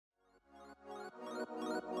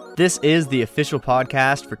This is the official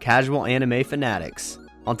podcast for casual anime fanatics.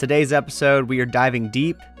 On today's episode, we are diving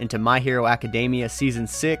deep into My Hero Academia Season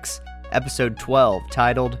 6, Episode 12,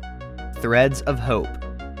 titled Threads of Hope.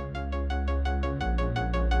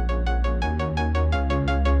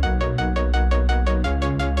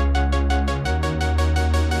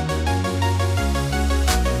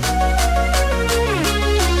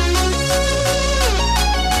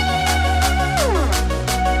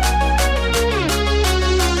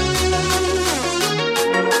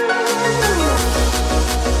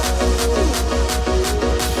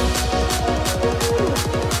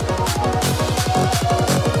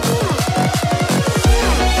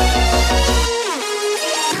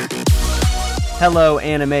 Hello,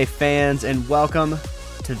 anime fans, and welcome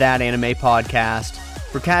to That Anime Podcast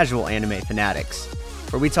for casual anime fanatics,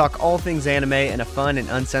 where we talk all things anime in a fun and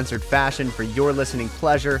uncensored fashion for your listening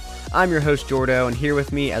pleasure. I'm your host, Jordo, and here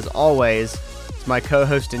with me, as always, is my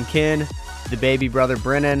co-host and kin, the baby brother,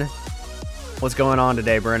 Brennan. What's going on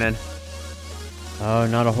today, Brennan? Oh,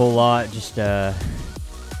 not a whole lot. Just got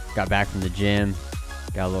back from the gym,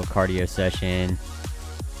 got a little cardio session.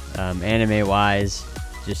 Anime-wise,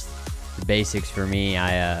 just the basics for me.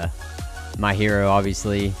 My Hero,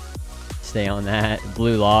 obviously, stay on that.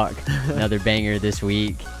 Blue Lock, another banger this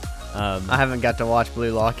week. I haven't got to watch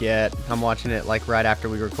Blue Lock yet. I'm watching it like right after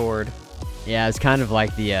we record. Yeah, it's kind of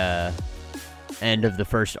like the end of the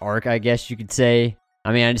first arc, I guess you could say.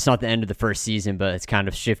 I mean, it's not the end of the first season, but it's kind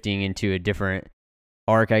of shifting into a different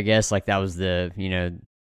arc, I guess. Like that was the,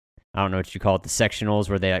 I don't know what you call it, the sectionals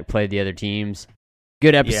where they like played the other teams.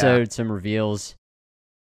 Good episode, yeah. Some reveals.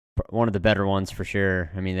 One of the better ones for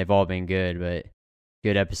sure. I mean, they've all been good, but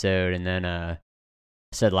good episode. And then I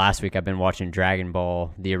said last week I've been watching Dragon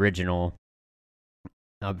Ball, the original.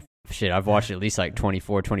 I've watched at least like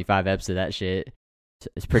 24, 25 episodes of that shit.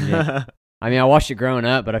 It's pretty good. I mean, I watched it growing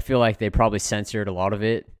up, but I feel like they probably censored a lot of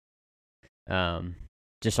it.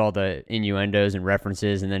 Just all the innuendos and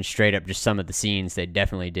references, and then straight up just some of the scenes they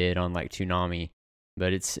definitely did on like Toonami.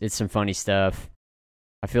 But it's some funny stuff.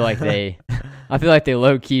 I feel like they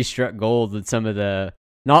low key struck gold with some of the,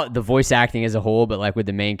 not the voice acting as a whole, but like with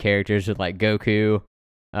the main characters with like Goku,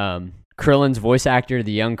 Krillin's voice actor,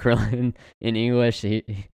 the young Krillin in English.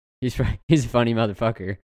 He's a funny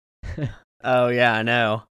motherfucker. Oh yeah, I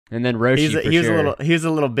know. And then Roshi, he was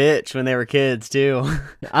a little bitch when they were kids too.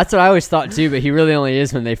 That's what I always thought too, but he really only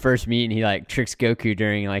is when they first meet, and he like tricks Goku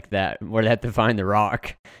during like that where they have to find the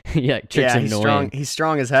rock. He like tricks him to win. He's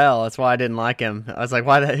strong as hell. That's why I didn't like him. I was like,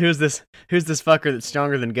 who's this fucker that's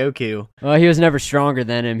stronger than Goku? Well, he was never stronger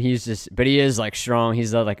than him. But he is like strong.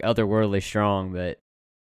 He's like otherworldly strong. But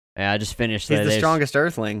yeah, I just finished. He's the strongest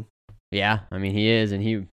Earthling. Yeah, I mean he is, and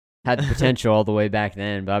he had the potential all the way back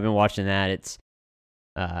then. But I've been watching that.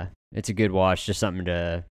 It's a good watch, just something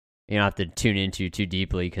to, you don't have to tune into too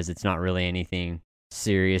deeply because it's not really anything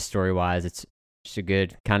serious story-wise. It's just a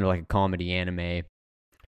good, kind of like a comedy anime.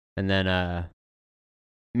 And then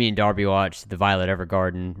me and Darby watched the Violet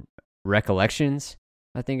Evergarden Recollections,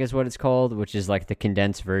 I think is what it's called, which is like the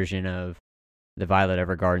condensed version of the Violet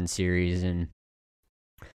Evergarden series. And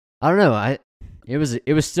I don't know, it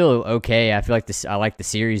was still okay. I feel like I like the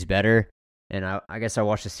series better. And I guess I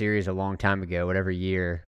watched the series a long time ago, whatever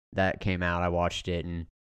year that came out, I watched it, and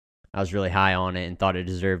I was really high on it and thought it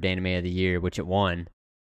deserved Anime of the Year, which it won.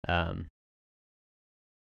 It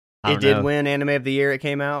did win Anime of the Year, it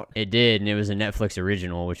came out? It did, and it was a Netflix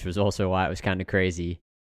original, which was also why it was kind of crazy.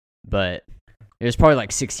 But it was probably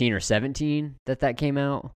like 16 or 17 that came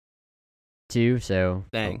out, too, so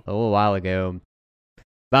Dang. A little while ago.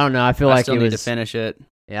 But I don't know, I feel like still need to finish it.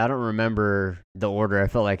 Yeah, I don't remember the order. I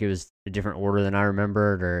felt like it was a different order than I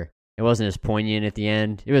remembered, or it wasn't as poignant at the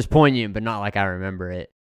end. It was poignant, but not like I remember it.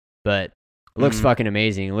 But it looks fucking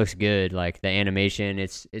amazing. It looks good. Like the animation,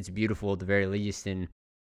 it's beautiful at the very least. And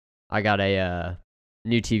I got a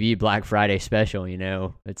new TV Black Friday special.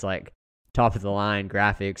 It's like top of the line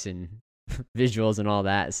graphics and visuals and all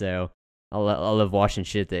that. So I love watching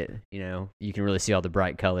shit that you can really see all the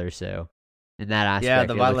bright colors. So in that aspect, yeah,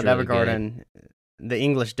 the Violet really Evergarden. Good. The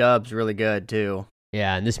English dub's really good, too.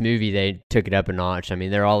 Yeah, in this movie, they took it up a notch. I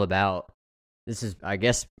mean, they're all about... This is, I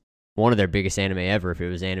guess, one of their biggest anime ever if it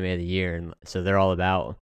was Anime of the Year. And so they're all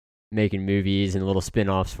about making movies and little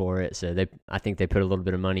spin-offs for it. So I think they put a little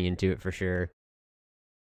bit of money into it for sure.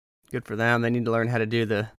 Good for them. They need to learn how to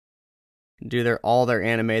do all their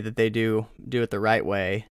anime that they do it the right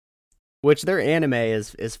way. Which their anime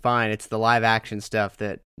is fine. It's the live action stuff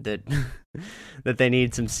that that they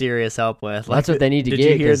need some serious help with. Well, that's what they need to get.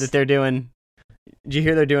 Did you hear that they're doing? Did you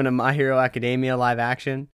hear they're doing a My Hero Academia live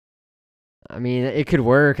action? I mean, it could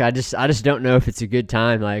work. I just don't know if it's a good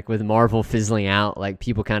time. Like with Marvel fizzling out, like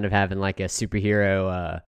people kind of having like a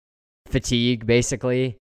superhero fatigue,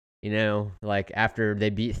 basically. You know, like after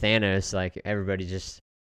they beat Thanos, like everybody just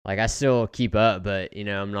like I still keep up, but you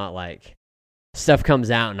know, I'm not like stuff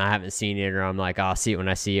comes out and I haven't seen it, or I'm like, oh, I'll see it when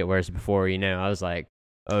I see it. Whereas before, you know, I was like,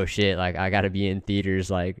 oh shit, like I got to be in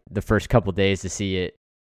theaters like the first couple days to see it.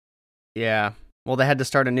 Yeah. Well, they had to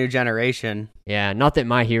start a new generation. Yeah, not that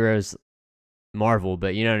my heroes Marvel,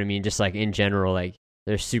 but you know what I mean. Just like in general, like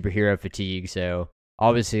there's superhero fatigue. So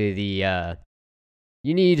obviously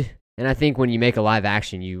you need. And I think when you make a live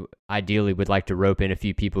action, you ideally would like to rope in a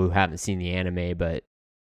few people who haven't seen the anime, but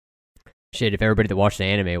shit, if everybody that watched the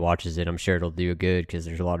anime watches it, I'm sure it'll do good because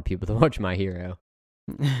there's a lot of people that watch My Hero.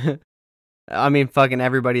 I mean, fucking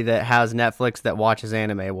everybody that has Netflix that watches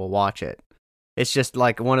anime will watch it. It's just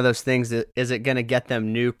like one of those things that is it going to get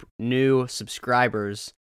them new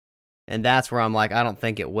subscribers? And that's where I'm like, I don't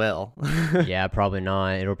think it will. Yeah, probably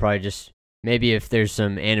not. It'll probably just, maybe if there's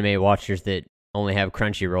some anime watchers that only have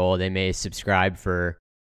Crunchyroll, they may subscribe for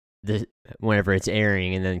whenever it's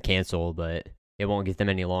airing and then cancel, but it won't get them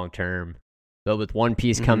any long term. But with One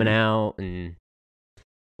Piece coming out and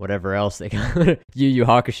whatever else they got, Yu Yu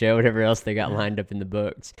Hakusho, whatever else they got lined up in the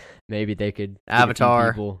books, maybe they could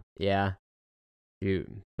Avatar. Yeah.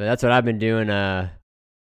 Dude. But that's what I've been doing.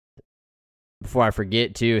 Before I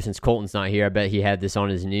forget too, since Colton's not here, I bet he had this on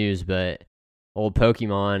his news, but old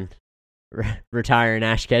Pokemon retiring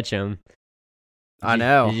Ash Ketchum. I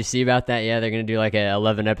know. Did you see about that? Yeah, they're gonna do like a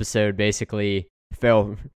 11 episode, basically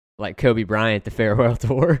like Kobe Bryant, the farewell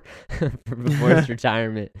tour before his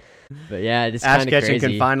retirement. But yeah, it's Ash kind of Ketchum crazy.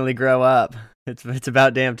 can finally grow up. It's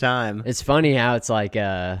about damn time. It's funny how it's like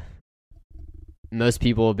most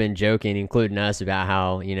people have been joking, including us, about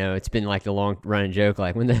how, you know, it's been like the long running joke,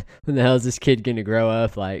 like when the hell is this kid gonna grow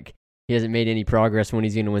up? Like he hasn't made any progress when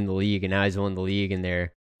he's gonna win the league, and now he's won the league, and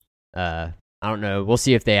they're I don't know. We'll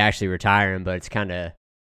see if they actually retire him, but it's kind of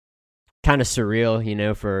surreal, you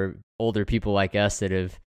know, for older people like us that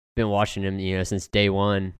have been watching him, you know, since day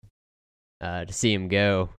one, to see him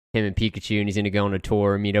go. Him and Pikachu, and he's going to go on a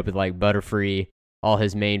tour, meet up with like Butterfree, all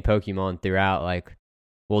his main Pokemon throughout. Like,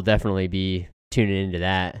 we'll definitely be tuning into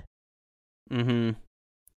that. Mm-hmm.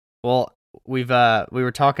 Well, we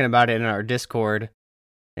were talking about it in our Discord,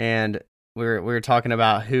 and we were talking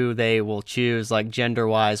about who they will choose, like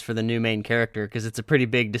gender-wise, for the new main character, because it's a pretty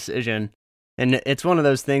big decision. And it's one of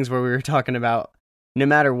those things where we were talking about no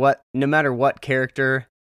matter what character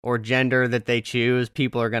or gender that they choose,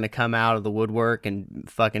 people are going to come out of the woodwork and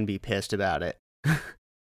fucking be pissed about it.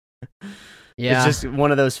 Yeah. It's just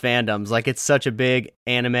one of those fandoms. Like, it's such a big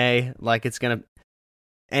anime, like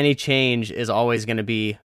any change is always going to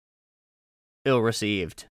be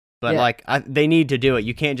ill-received. But, yeah. They need to do it.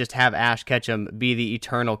 You can't just have Ash Ketchum be the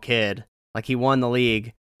eternal kid. Like, he won the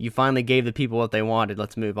league. You finally gave the people what they wanted.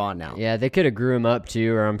 Let's move on now. Yeah, they could have grew him up,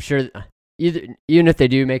 too, or I'm sure even if they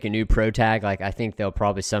do make a new pro tag, like, I think they'll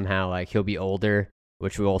probably somehow, like, he'll be older,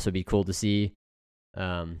 which will also be cool to see.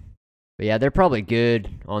 But, yeah, they're probably good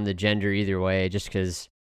on the gender either way, just because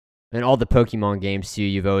in all the Pokemon games, too,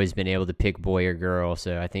 you've always been able to pick boy or girl,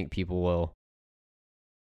 so I think people will,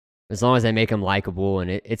 as long as they make them likable, and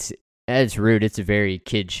it's at its root, it's a very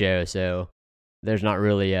kid show, so there's not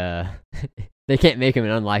really they can't make him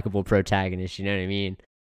an unlikable protagonist, you know what I mean?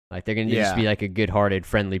 Like, they're gonna just be like a good-hearted,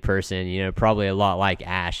 friendly person, you know, probably a lot like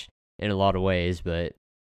Ash in a lot of ways, but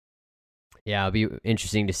yeah, it'll be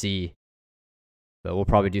interesting to see. But we'll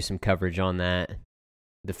probably do some coverage on that,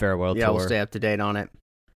 the farewell tour. Yeah, we'll stay up to date on it.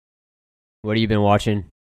 What have you been watching?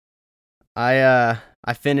 I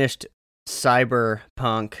finished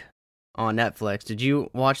Cyberpunk on Netflix. Did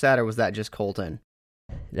you watch that, or was that just Colton?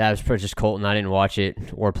 That was just Colton. I didn't watch it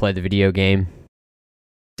or play the video game.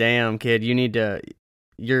 Damn, kid, you need to.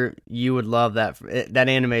 You would love that. That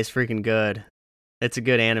anime is freaking good. It's a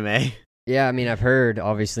good anime. Yeah, I mean, I've heard,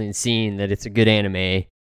 obviously, and seen that it's a good anime.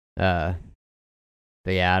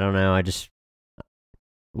 But yeah, I don't know. I just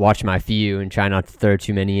watch my few and try not to throw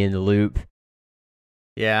too many in the loop.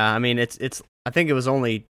 Yeah, I mean, it's. I think it was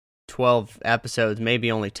only 12 episodes,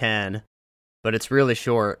 maybe only 10, but it's really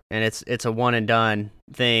short, and it's a one and done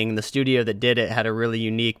thing. The studio that did it had a really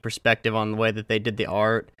unique perspective on the way that they did the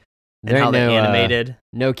art and how they animated.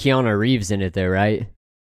 No Keanu Reeves in it though, right?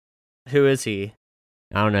 Who is he?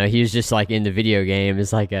 I don't know. He was just like in the video game.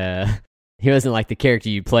 It's like he wasn't like the character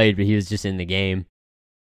you played, but he was just in the game.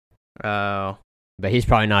 Oh, but he's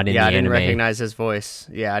probably not in the I anime. didn't recognize his voice.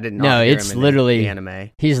 Yeah, I didn't. No, hear it's him in literally the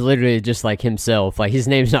anime. He's literally just like himself. Like his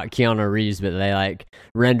name's not Keanu Reeves, but they like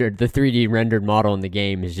rendered the 3D rendered model in the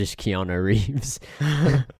game is just Keanu Reeves.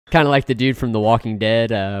 Kind of like the dude from The Walking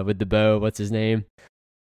Dead with the bow. What's his name?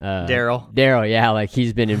 Daryl. Daryl, yeah, like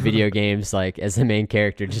he's been in video games like as the main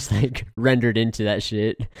character, just like rendered into that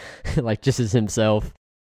shit, like just as himself.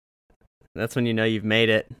 That's when you know you've made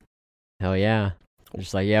it. Hell yeah.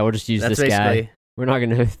 Just like, yeah, we'll just use That's this guy. basically... We're not going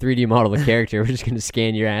to 3D model the character. We're just going to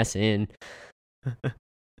scan your ass in.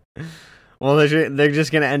 Well, they're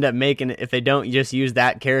just going to end up making, if they don't just use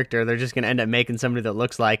that character, they're just going to end up making somebody that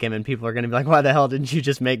looks like him, and people are going to be like, why the hell didn't you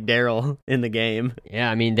just make Daryl in the game?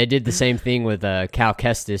 Yeah, I mean, they did the same thing with Cal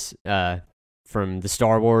Kestis from the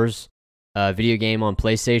Star Wars video game on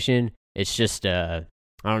PlayStation. It's just, I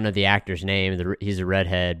don't know the actor's name. He's a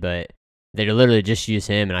redhead, but they literally just use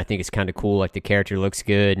him, and I think it's kind of cool. Like, the character looks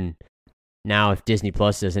good, and now if Disney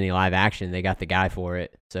Plus does any live action, they got the guy for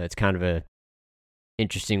it. So it's kind of a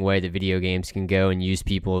interesting way that video games can go and use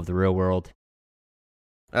people of the real world.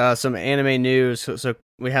 Some anime news. So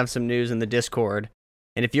we have some news in the Discord,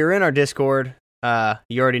 and if you're in our Discord,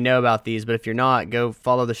 you already know about these. But if you're not, go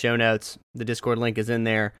follow the show notes. The Discord link is in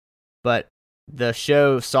there. But the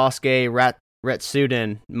show Sasuke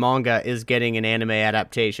Retsuden manga is getting an anime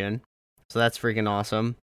adaptation, so that's freaking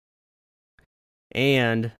awesome.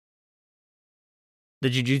 And the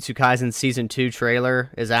Jujutsu Kaisen Season 2 trailer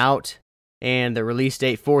is out, and the release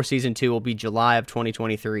date for Season 2 will be July of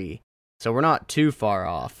 2023. So we're not too far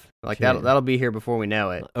off. Like, that'll be here before we know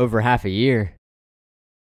it. Over half a year.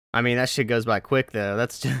 I mean, that shit goes by quick, though.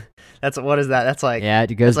 That's what is that? That's like... Yeah,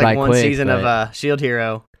 it goes by like one quick, season of Shield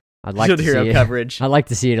Hero. I'd like Shield to Hero see coverage. I'd like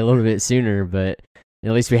to see it a little bit sooner, but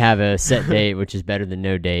at least we have a set date, which is better than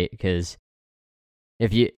no date, because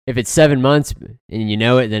if it's 7 months and you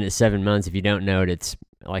know it, then it's 7 months. If you don't know it, it's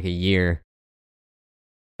like a year.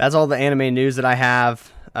 That's all the anime news that I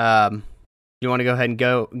have. You want to go ahead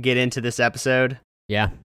and get into this episode? Yeah.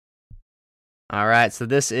 All right, so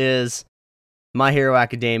this is My Hero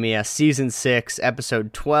Academia, Season 6,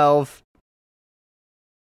 Episode 12.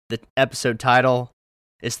 The episode title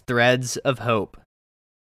is Threads of Hope.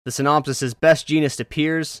 The synopsis is: Best Jeanist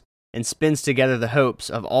appears and spins together the hopes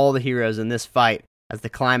of all the heroes in this fight as the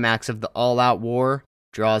climax of the all-out war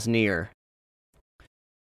draws near.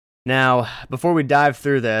 Now, before we dive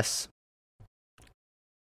through this,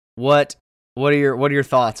 what are your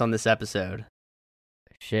thoughts on this episode?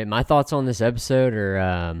 Shit, my thoughts on this episode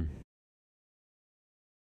are,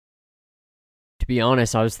 to be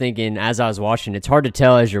honest, I was thinking as I was watching, it's hard to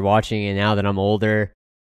tell as you're watching, and now that I'm older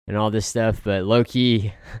and all this stuff, but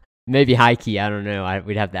low-key, maybe high-key, I don't know.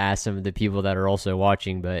 We'd have to ask some of the people that are also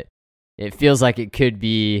watching, but it feels like we could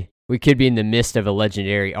be in the midst of a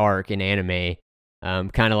legendary arc in anime,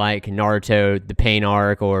 kind of like Naruto, the Pain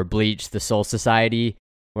arc, or Bleach, the Soul Society,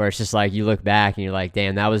 where it's just like you look back and you're like,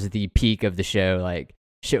 damn, that was the peak of the show. Like,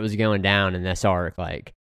 shit was going down in this arc,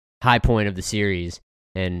 like, high point of the series.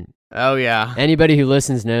 And oh yeah, anybody who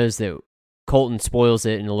listens knows that Colton spoils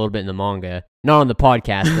it in a little bit in the manga. Not on the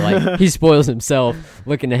podcast, but like he spoils himself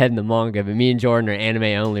looking ahead in the manga. But me and Jordan are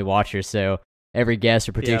anime-only watchers, so every guess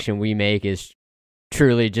or prediction we make is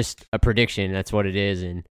truly just a prediction. That's what it is,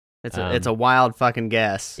 and it's a wild fucking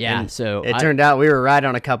guess. Yeah, and so it turned out we were right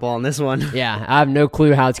on a couple on this one. Yeah, I have no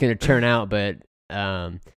clue how it's going to turn out, but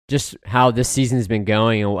just how this season's been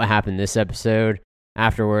going and what happened this episode.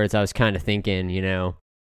 Afterwards, I was kind of thinking, you know,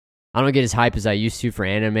 I don't get as hype as I used to for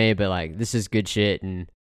anime, but like this is good shit, and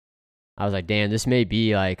I was like, damn, this may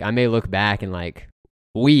be like, I may look back and like,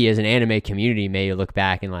 we as an anime community may look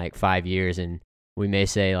back in like 5 years and we may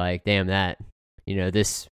say like, damn, that, you know,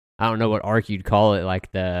 this, I don't know what arc you'd call it, like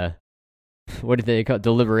what did they call it?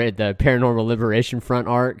 The Paranormal Liberation Front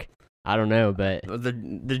arc? I don't know, but the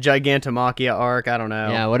Gigantomachia arc, I don't know.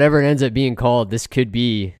 Yeah, whatever it ends up being called, this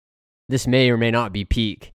may or may not be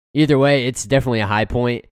peak. Either way, it's definitely a high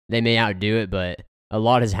point. They may outdo it, but a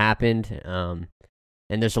lot has happened, and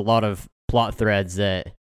there's a lot of plot threads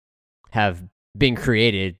that have been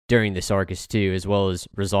created during this arc too, as well as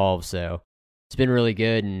resolved. So it's been really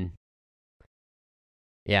good, and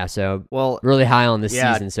yeah, so really high on this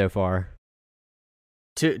season so far.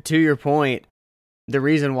 To your point, the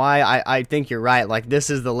reason why I think you're right, like this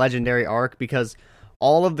is the legendary arc because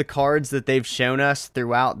all of the cards that they've shown us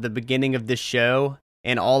throughout the beginning of this show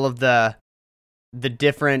and all of the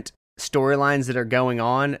different storylines that are going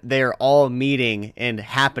on, they are all meeting and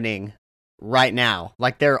happening right now.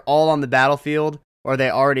 Like they're all on the battlefield, or they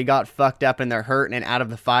already got fucked up and they're hurt and out of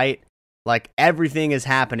the fight. Like everything is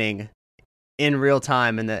happening in real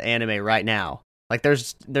time in the anime right now. Like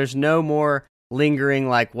there's no more lingering,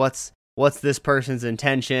 like what's this person's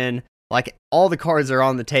intention. Like all the cards are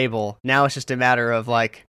on the table. Now it's just a matter of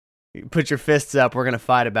like, put your fists up, we're gonna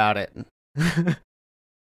fight about it.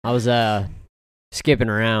 I was skipping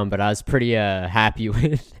around, but I was pretty happy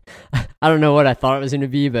with I don't know what I thought it was gonna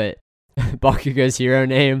be, but Bakugo's hero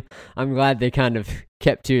name. I'm glad they kind of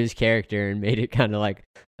kept to his character and made it kind of like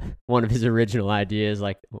one of his original ideas,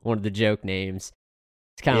 like one of the joke names.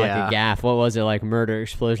 It's kind of like a gaff. What was it, like Murder,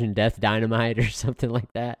 Explosion, Death, Dynamite, or something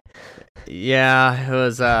like that? Yeah, it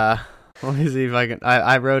was. Let me see if I can.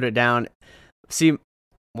 I wrote it down. See,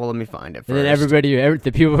 well, let me find it first. And then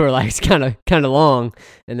the people were like, it's kind of long,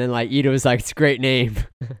 and then like Ida was like, it's a great name.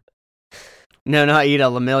 No, not Ida,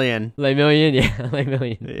 Lemillion. Lemillion, yeah,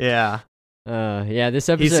 Lemillion. Yeah. Yeah. This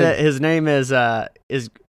episode. He said his name is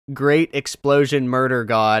Great Explosion Murder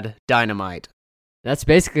God Dynamite. That's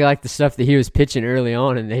basically like the stuff that he was pitching early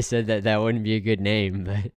on, and they said that wouldn't be a good name,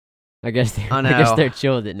 but I guess they're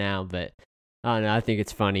chill with it now. But I don't know. I think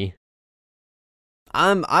it's funny.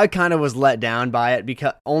 I kind of was let down by it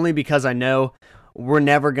because I know we're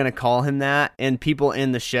never gonna call him that, and people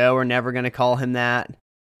in the show are never gonna call him that.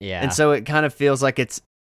 Yeah. And so it kind of feels like it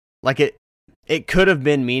could have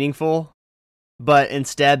been meaningful, but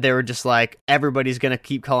instead they were just like, everybody's gonna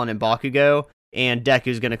keep calling him Bakugo, and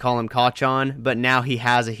Deku's gonna call him Kacchan, but now he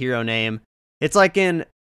has a hero name. It's like in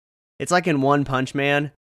One Punch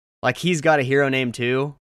Man, like he's got a hero name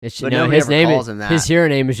too. But nobody ever calls him that. His hero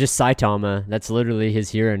name is just Saitama. That's literally his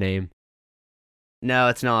hero name. No,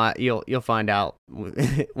 it's not. You'll find out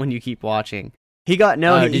when you keep watching. He got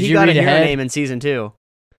a hero name in season 2.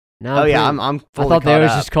 No, I'm fully I thought they always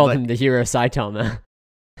up, just called him the hero Saitama.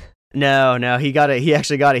 No, he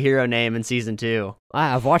actually got a hero name in season 2.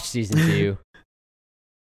 I've watched season 2.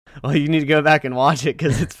 Well, you need to go back and watch it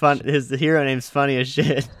because it's fun. His hero name's funny as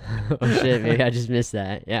shit. Oh shit, maybe I just missed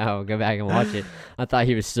that. Yeah, I'll go back and watch it. I thought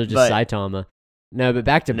he was still just Saitama. No, but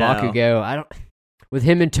back to Bakugo. With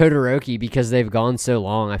him and Todoroki, because they've gone so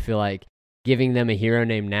long, I feel like giving them a hero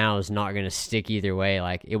name now is not going to stick either way.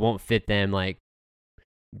 Like, it won't fit them. Like,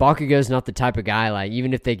 Bakugo's not the type of guy, like,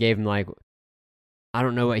 even if they gave him, like, I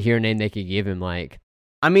don't know what hero name they could give him, like,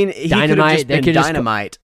 I mean, he Dynamite. Could have just been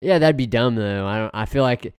Dynamite. Yeah, that'd be dumb, though. I feel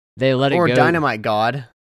like they let it go. Or Dynamite God.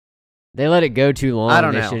 They let it go too long. I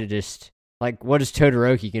don't know. They should have just, like, what is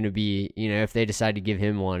Todoroki going to be, if they decide to give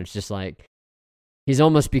him one? It's just like, he's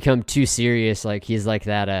almost become too serious. Like, he's like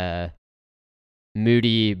that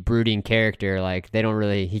moody, brooding character. Like,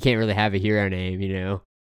 he can't really have a hero name,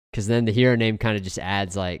 because then the hero name kind of just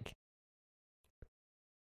adds like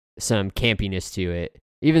some campiness to it.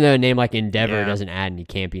 Even though a name like Endeavor doesn't add any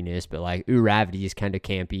campiness, but like Uravity is kind of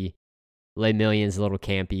campy. Lemillion's a little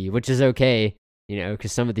campy, which is okay,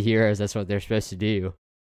 because some of the heroes, that's what they're supposed to do.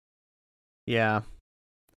 Yeah.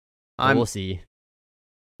 We'll see.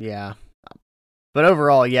 Yeah. But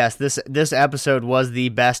overall, yes, this episode was the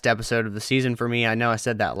best episode of the season for me. I know I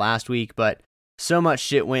said that last week, but so much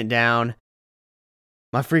shit went down.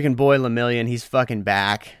 My freaking boy Lemillion, he's fucking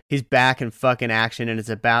back. He's back in fucking action, and it's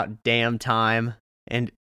about damn time.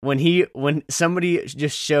 And when somebody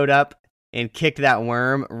just showed up and kicked that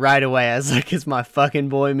worm right away, I was like, it's my fucking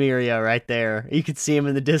boy Mirio right there. You could see him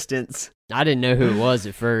in the distance. I didn't know who it was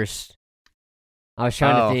at first. I was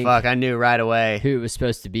trying to think. Oh, fuck, I knew right away who it was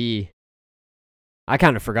supposed to be. I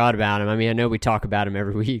kind of forgot about him. I mean, I know we talk about him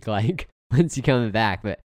every week, like, when's he coming back?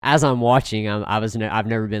 But as I'm watching, I've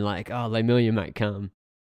never been like, oh, Lemillion might come.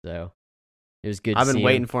 So it was good. I've been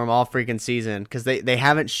waiting for him all freaking season because they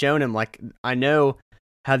haven't shown him. Like, I know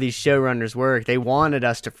how these showrunners work. They wanted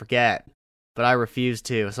us to forget, but I refused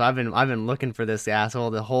to. So I've been looking for this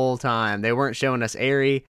asshole the whole time. They weren't showing us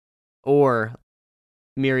Eri or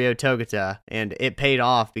Mirio Togata, and it paid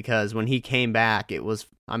off because when he came back, it was.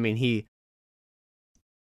 I mean, he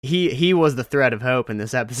was the thread of hope in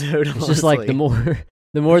this episode. It's just like the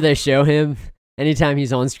more they show him. Anytime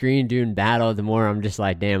he's on screen doing battle, the more I'm just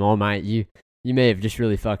like, damn, All Might, you may have just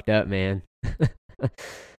really fucked up, man.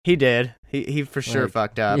 He did. He for sure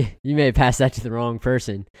fucked up. You may have passed that to the wrong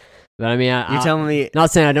person. But I mean, you telling me? Not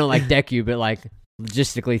saying I don't like Deku, but like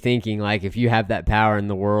logistically thinking, like if you have that power and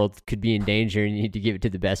the world could be in danger and you need to give it to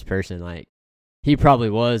the best person, like he probably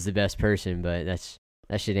was the best person, but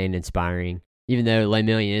that shit ain't inspiring. Even though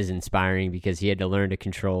Lemillion is inspiring because he had to learn to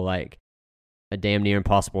control like a damn near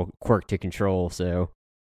impossible quirk to control. So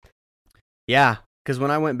yeah, because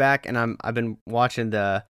when I went back and I've been watching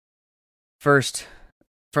the first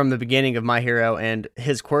from the beginning of My Hero, and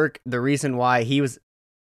his quirk, the reason why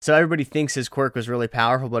so everybody thinks his quirk was really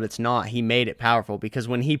powerful, but it's not. He made it powerful because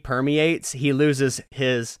when he permeates, he loses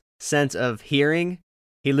his sense of hearing,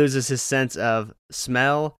 he loses his sense of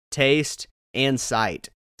smell, taste, and sight.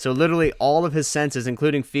 So literally all of his senses,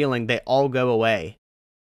 including feeling, they all go away.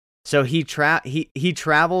 So he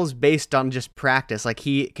travels based on just practice. Like,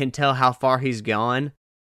 he can tell how far he's gone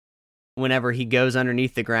whenever he goes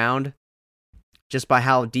underneath the ground, just by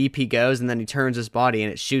how deep he goes, and then he turns his body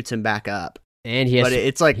and it shoots him back up. And he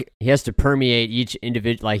has to permeate each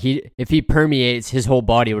individual. Like, if he permeates, his whole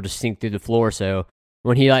body will just sink through the floor. So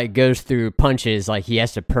when he like goes through punches, like, he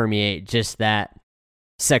has to permeate just that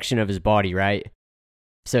section of his body, right?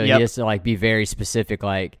 So he has to like be very specific.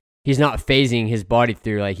 Like, he's not phasing his body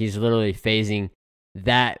through. Like, he's literally phasing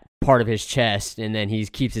that part of his chest, and then he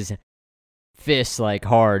keeps his fists like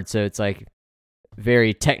hard. So it's like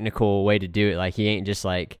very technical way to do it. Like, he ain't just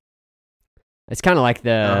like, it's kind of like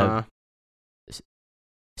the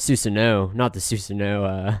Susanoo, not the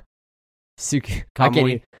Susanoo,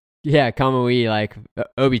 Kamui. Kamui, like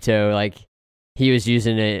Obito, like, he was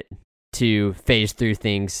using it to phase through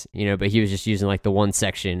things, you know, but he was just using like the one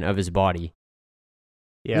section of his body.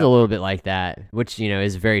 Yeah, it's a little bit like that, which, you know,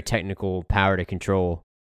 is very technical power to control.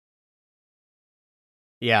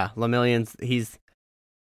 Yeah, Lemillion's,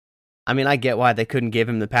 I get why they couldn't give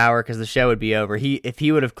him the power, because the show would be over. If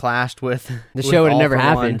he would have clashed with the show would have never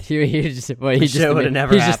happened. He just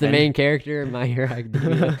the main character in My Hero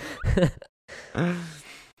Academia.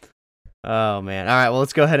 Oh man! All right, well,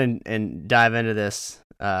 let's go ahead and dive into this.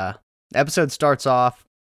 Episode starts off.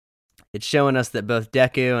 It's showing us that both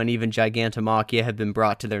Deku and even Gigantomachia have been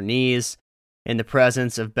brought to their knees in the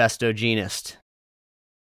presence of Bestogenist.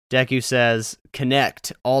 Deku says,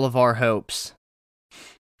 "Connect all of our hopes."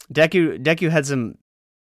 Deku had some.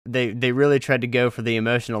 They really tried to go for the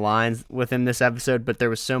emotional lines within this episode, but there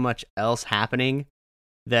was so much else happening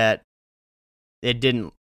that it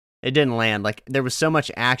didn't land. Like, there was so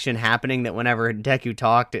much action happening that whenever Deku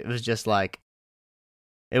talked, it was just like,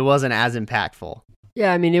 it wasn't as impactful.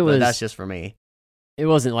 Yeah, I mean, but that's just for me. It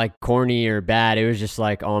wasn't like corny or bad. It was just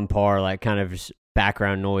like on par, like kind of just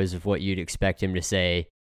background noise of what you'd expect him to say.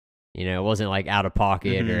 You know, it wasn't like out of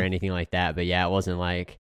pocket or anything like that. But yeah, it wasn't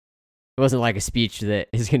like a speech that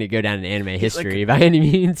is going to go down in anime history by any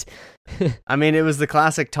means. I mean, it was the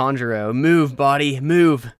classic Tanjiro: "Move, body,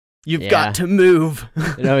 move. You've got to move."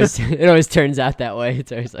 It always turns out that way.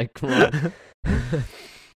 It's always like, come on.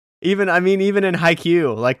 Even in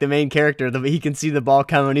Haikyuu, like, the main character, he can see the ball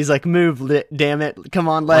coming. He's like, "Move, damn it. Come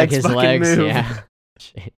on, legs, like his fucking legs, move."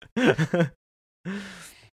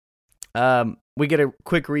 Yeah. We get a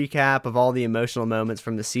quick recap of all the emotional moments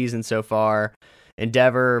from the season so far.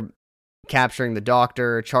 Endeavor capturing the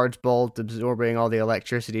Doctor, Charge Bolt absorbing all the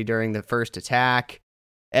electricity during the first attack,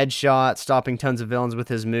 Edge Shot stopping tons of villains with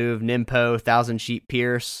his move, Nimpo, Thousand Sheep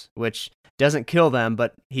Pierce, which doesn't kill them,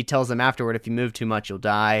 but he tells them afterward, if you move too much, you'll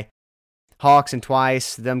die. Hawks and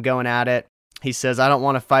Twice, them going at it. He says, "I don't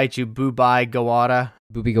want to fight you, Bubai Gawara."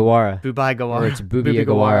 Bubi Gawara. Bubai Gawara. Or it's Bubi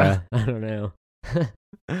Gawara. I don't know.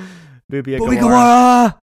 Bubi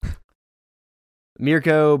Gawara.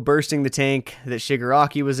 Mirko bursting the tank that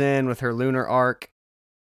Shigaraki was in with her lunar arc.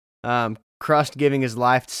 Crust giving his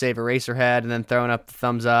life to save Eraserhead and then throwing up the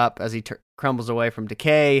thumbs up as he crumbles away from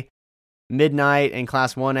decay. Midnight and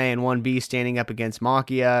Class 1A and 1B standing up against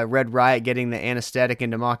Machia. Red Riot getting the anesthetic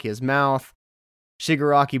into Machia's mouth.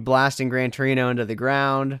 Shigaraki blasting Gran Torino into the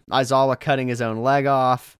ground. Aizawa cutting his own leg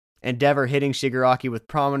off. Endeavor hitting Shigaraki with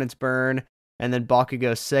Prominence Burn. And then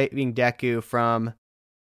Bakugo saving Deku from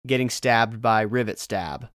getting stabbed by Rivet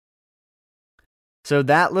Stab. So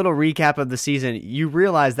that little recap of the season, you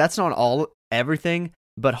realize that's not everything,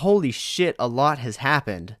 but holy shit, a lot has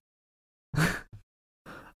happened.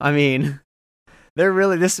 I mean, they're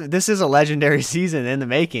really this is a legendary season in the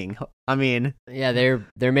making. I mean, yeah,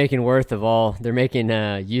 they're making they're making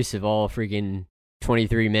use of all freaking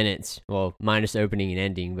 23 minutes. Well, minus opening and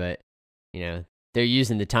ending, but you know, they're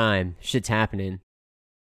using the time. Shit's happening.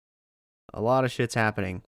 A lot of shit's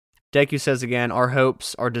happening. Deku says again, "Our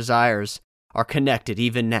hopes, our desires are connected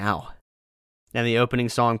even now." And the opening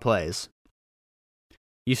song plays.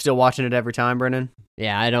 You still watching it every time, Brennan?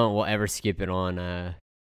 Yeah, I don't ever skip it on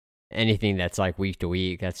anything that's like week to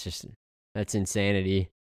week. That's insanity.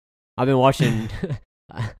 I've been watching,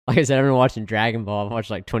 like I said, I've been watching Dragon Ball. I've watched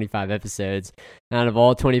like 25 episodes. And out of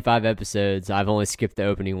all 25 episodes, I've only skipped the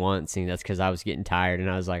opening once, and that's because I was getting tired and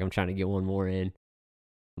I was like, I'm trying to get one more in.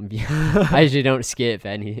 I usually don't skip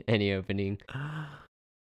any opening.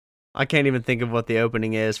 I can't even think of what the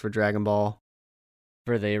opening is for Dragon Ball.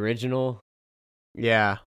 For the original?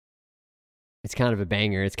 Yeah. It's kind of a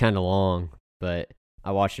banger. It's kind of long, but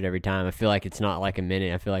I watch it every time. I feel like it's not like a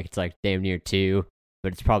minute. I feel like it's like damn near 2,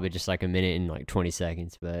 but it's probably just like a minute and like 20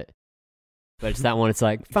 seconds. But it's that one. It's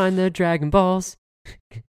like, find the Dragon Balls.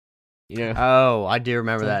 You know? Oh, I do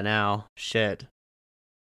remember that now. Shit.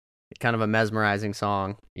 Kind of a mesmerizing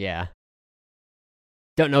song. Yeah.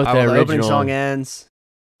 Don't know what the the opening original song ends.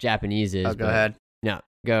 Japanese is. Oh, go ahead. No,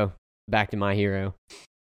 go back to My Hero.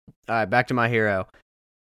 All right, back to My Hero.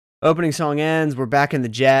 Opening song ends. We're back in the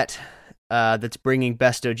jet that's bringing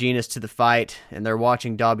Besto Genus to the fight, and they're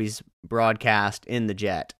watching Dobby's broadcast in the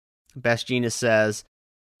jet. Best Genus says,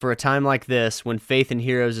 "For a time like this, when faith in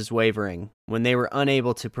heroes is wavering, when they were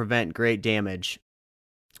unable to prevent great damage,"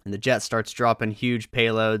 and the jet starts dropping huge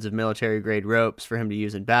payloads of military-grade ropes for him to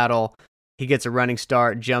use in battle. He gets a running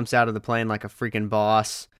start, jumps out of the plane like a freaking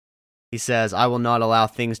boss. He says, "I will not allow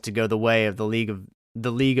things to go the way of the League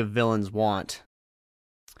of Villains want."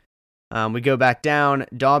 We go back down.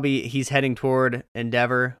 Dobby, he's heading toward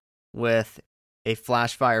Endeavor with a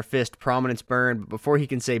flash fire fist prominence burn, but before he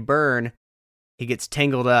can say burn, he gets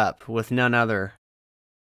tangled up with none other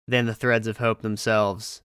than the threads of hope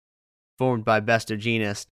themselves, formed by Besto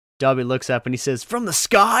Genus. Dobby looks up and he says, "From the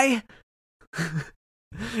sky?"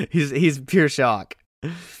 He's pure shock.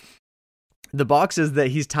 The boxes that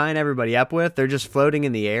he's tying everybody up with, they're just floating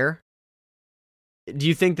in the air. Do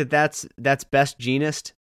you think that that's Best Genus?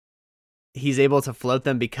 He's able to float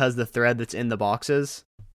them because the thread that's in the boxes?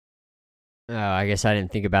 Oh, I guess I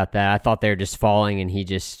didn't think about that. I thought they were just falling and he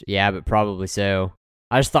just, yeah, but probably so.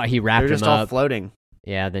 I just thought he wrapped They're them just all up. floating.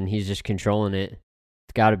 Yeah, then he's just controlling it.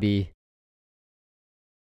 It's got to be.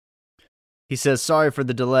 He says, "Sorry for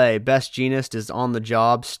the delay. Best Genus is on the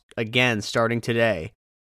job again starting today.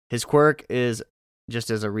 His quirk is, just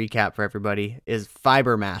as a recap for everybody, is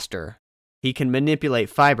Fiber Master. He can manipulate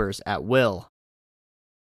fibers at will."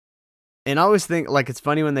 And I always think, like, it's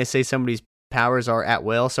funny when they say somebody's powers are at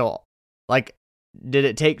will. So, like, did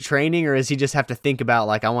it take training, or does he just have to think about,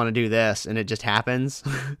 like, I want to do this, and it just happens?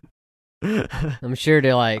 I'm sure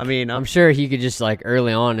I'm sure he could just, like,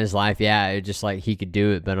 early on in his life, yeah, it just, like, he could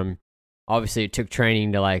do it, but obviously it took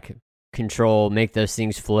training to, like, control, make those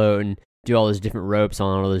things float, and do all those different ropes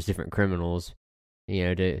on all those different criminals, you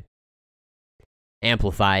know, to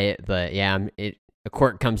amplify it. But yeah, a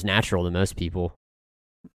quirk comes natural to most people.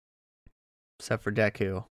 Except for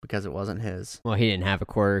Deku, because it wasn't his. Well, he didn't have a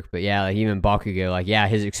quirk, but yeah, like even Bakugo, like, yeah,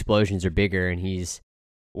 his explosions are bigger and he's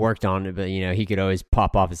worked on it, but, you know, he could always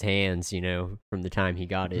pop off his hands, you know, from the time he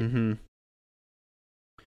got it. Mm-hmm.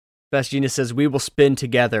 Best Genus says, "We will spin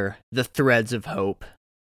together the threads of hope."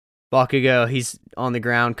 Bakugo, he's on the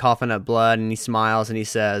ground coughing up blood, and he smiles and he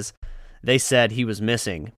says, "They said he was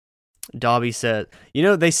missing." Dobby said, you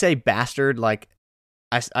know, they say bastard, like,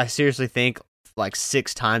 I seriously think, like,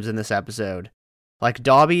 6 times in this episode. Like,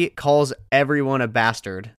 Dobby calls everyone a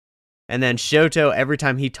bastard. And then Shoto, every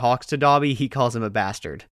time he talks to Dobby, he calls him a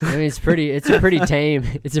bastard. I mean, it's a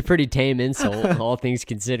pretty tame insult, all things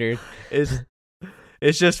considered.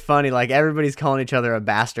 It's just funny, like, everybody's calling each other a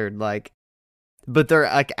bastard, like, but they're,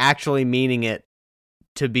 like, actually meaning it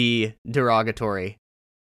to be derogatory.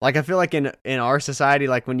 Like, I feel like in our society,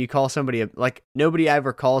 like, when you call somebody like, nobody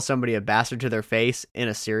ever calls somebody a bastard to their face in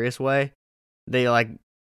a serious way. They, like,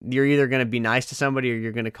 you're either going to be nice to somebody or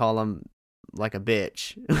you're going to call them, like, a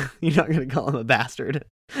bitch. You're not going to call them a bastard.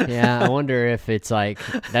 Yeah, I wonder if it's, like,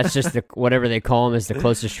 that's just whatever they call them is the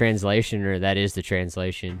closest translation, or that is the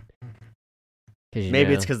translation.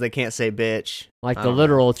 Maybe it's because they can't say bitch. Like, the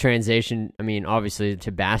literal translation, I mean, obviously,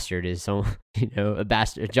 to bastard is someone, you know, a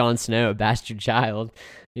bastard, Jon Snow, a bastard child,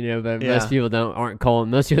 you know, but most people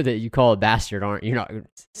most people that you call a bastard you're not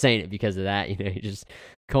saying it because of that, you know, you're just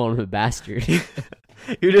calling him a bastard.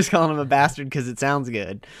 You're just calling him a bastard because it sounds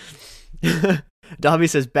good. Dobby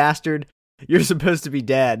says, "Bastard, you're supposed to be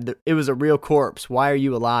dead. It was a real corpse. Why are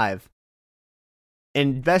you alive?"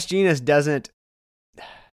 And Best Genus doesn't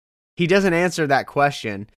answer that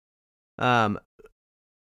question. But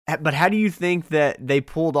how do you think that they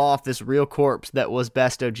pulled off this real corpse that was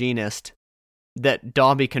Besto Genus that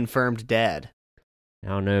Dobby confirmed dead? I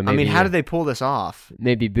don't know. I mean, how did they pull this off?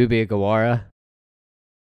 Maybe Bubigawara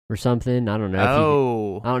or something. I don't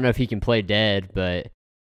know. I don't know if he can play dead, but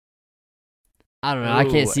I don't know. I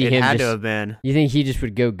can't see him. It had to have been. You think he just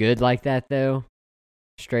would go good like that, though?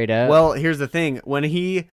 Straight up? Well, here's the thing. When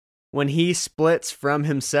he splits from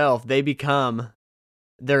himself, they become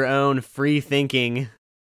their own free-thinking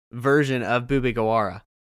version of Bubigawara.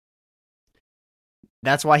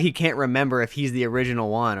 That's why he can't remember if he's the original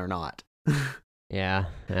one or not. Yeah.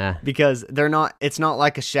 Because they're not. It's not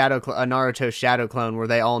like a Naruto shadow clone where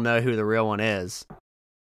they all know who the real one is.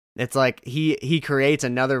 It's like he creates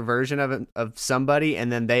another version of somebody,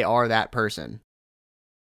 and then they are that person.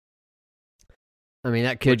 I mean,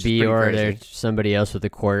 that could be, or there's somebody else with a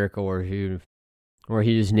quirk, or he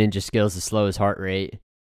uses ninja skills to slow his heart rate.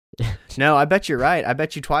 No, I bet you're right. I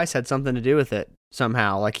bet you Twice had something to do with it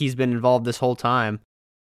somehow. Like he's been involved this whole time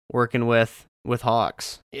working with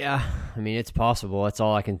Hawks. Yeah, I mean, it's possible. That's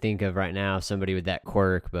all I can think of right now, somebody with that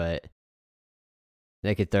quirk, but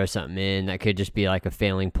they could throw something in. That could just be like a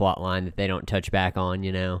failing plot line that they don't touch back on,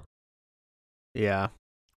 you know? Yeah.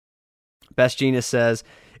 Best Genius says,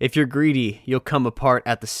 if you're greedy, you'll come apart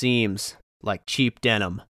at the seams like cheap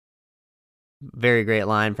denim. Very great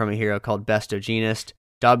line from a hero called Bestogenist.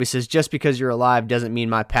 Dobby says, just because you're alive doesn't mean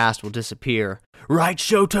my past will disappear. Right,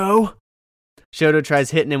 Shoto? Shoto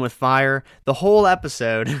tries hitting him with fire. The whole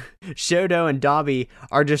episode, Shoto and Dobby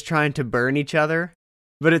are just trying to burn each other.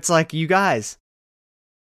 But it's like, you guys,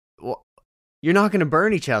 you're not going to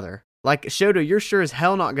burn each other. Like, Shoto, you're sure as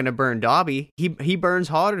hell not going to burn Dobby. He burns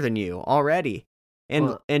hotter than you already.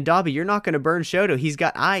 And Dobby, you're not going to burn Shoto. He's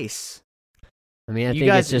got ice. I mean, I think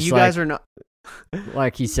it's just you guys are not...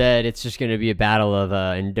 like he said, it's just going to be a battle of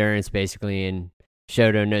endurance, basically, and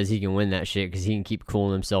Shoto knows he can win that shit because he can keep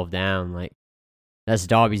cooling himself down. Like, that's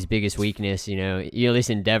Dobby's biggest weakness, you know. You at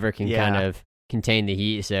least Endeavor can kind of contain the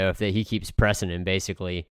heat, so if he keeps pressing him,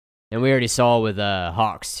 basically. And we already saw with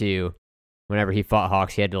Hawks, too. Whenever he fought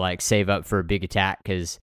Hawks, he had to, like, save up for a big attack,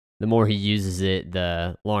 because the more he uses it,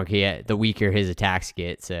 the weaker his attacks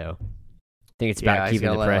get, so I think it's about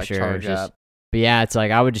keeping the pressure. But yeah, it's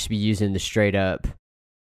like I would just be using the straight up.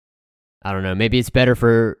 I don't know. Maybe it's better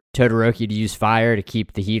for Todoroki to use fire to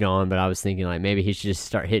keep the heat on. But I was thinking like maybe he should just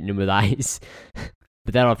start hitting him with ice.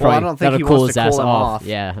 But that'll cool his ass off.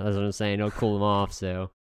 Yeah, that's what I'm saying. It'll cool him off.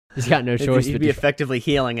 So he's got no choice. He'd be effectively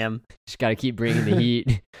healing him. Just got to keep bringing the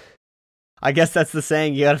heat. I guess that's the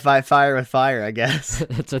saying. You got to fight fire with fire. I guess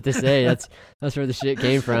that's what they say. That's where the shit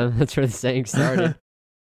came from. That's where the saying started.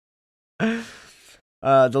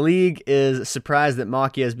 The League is surprised that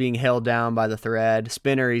Maquia is being held down by the thread.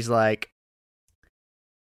 Spinner, he's like,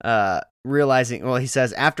 realizing, well, he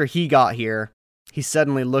says, after he got here, he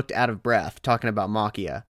suddenly looked out of breath, talking about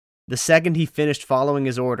Maquia. The second he finished following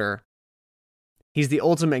his order, he's the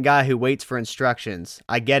ultimate guy who waits for instructions.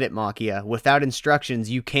 I get it, Maquia. Without instructions,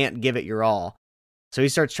 you can't give it your all. So he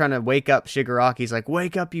starts trying to wake up Shigaraki. He's like,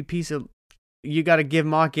 wake up, you piece of... You got to give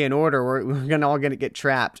Maquia an order. We're all going to get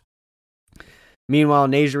trapped. Meanwhile,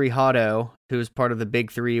 Nejiri Hado, who is part of the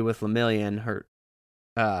big three with Lemillion, her,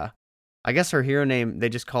 I guess her hero name, they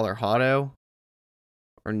just call her Hado,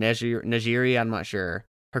 or Nejiri, I'm not sure.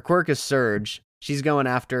 Her quirk is Surge. She's going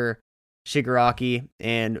after Shigaraki,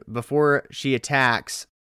 and before she attacks,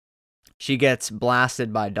 she gets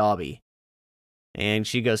blasted by Dobby. And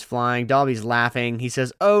she goes flying. Dobby's laughing. He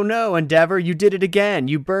says, oh no, Endeavor, you did it again.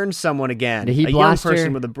 You burned someone again. Did he a blast young person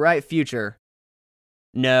her? with a bright future.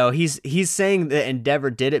 No, he's saying that Endeavor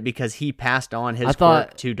did it because he passed on his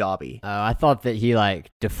quirk to Dobby. I thought that he like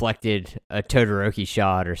deflected a Todoroki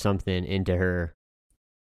shot or something into her.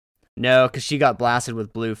 No, because she got blasted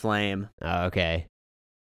with blue flame. Oh, okay.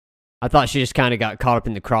 I thought she just kind of got caught up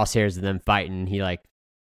in the crosshairs of them fighting. He like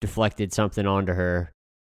deflected something onto her.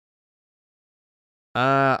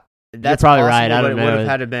 That's You're probably right. I don't know. It would have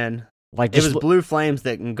had to been like it was blue flames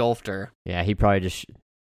that engulfed her. Yeah, he probably just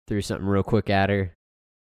threw something real quick at her.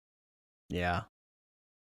 Yeah.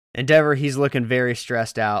 Endeavor, he's looking very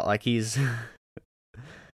stressed out. Like he's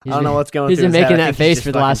I don't know what's going through his head. He's been making that face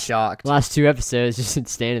for the last two episodes, just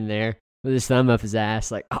standing there with his thumb up his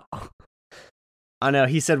ass, like, oh. I know.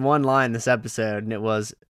 He said one line this episode, and it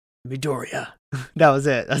was, Midoriya. That was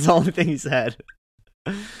it. That's the only thing he said.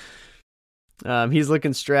 He's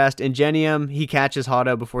looking stressed. Ingenium, he catches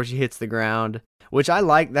Hado before she hits the ground, which I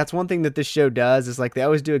like. That's one thing that this show does, is like they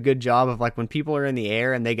always do a good job of like when people are in the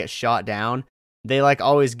air and they get shot down, they like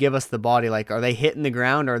always give us the body, like, are they hitting the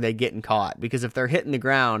ground or are they getting caught? Because if they're hitting the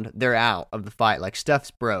ground, they're out of the fight. Like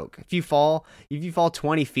stuff's broke. If you fall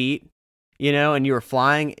 20 feet, you know, and you were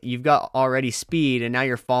flying, you've got already speed and now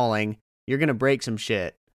you're falling, you're going to break some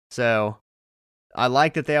shit. So I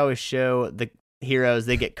like that they always show the heroes,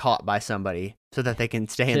 they get caught by somebody so that they can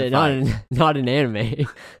stay in the fight. Not in anime.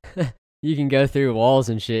 You can go through walls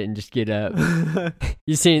and shit and just get up.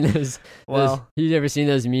 You seen those? You ever seen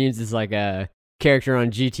those memes? It's like a character on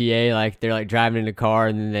GTA, like they're like driving in a car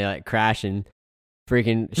and then they like crash and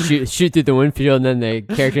freaking shoot through the windshield, and then the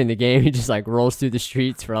character in the game, he just like rolls through the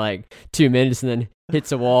streets for like 2 minutes and then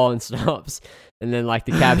hits a wall and stops. And then like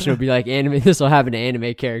the caption will be like, anime, this will happen to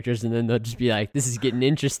anime characters, and then they'll just be like, this is getting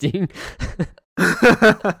interesting.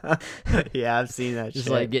 Yeah, I've seen that. Just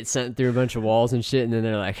shit. like get sent through a bunch of walls and shit, and then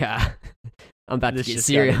they're like, I'm about to get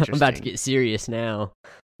serious. I'm about to get serious now.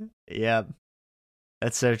 Yep.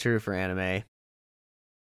 That's so true for anime.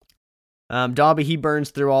 Dobby, he burns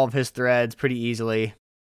through all of his threads pretty easily.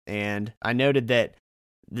 And I noted that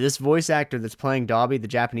this voice actor that's playing Dobby, the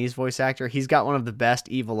Japanese voice actor, he's got one of the best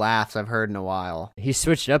evil laughs I've heard in a while. He's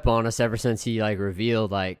switched up on us ever since he like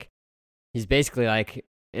revealed like he's basically like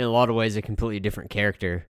in a lot of ways a completely different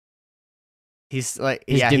character. He's like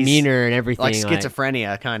his demeanor and everything, like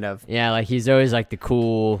schizophrenia, kind of. Yeah, like he's always like the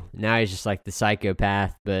cool. Now he's just like the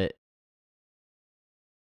psychopath, but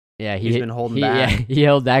yeah, he's been holding back. Yeah, he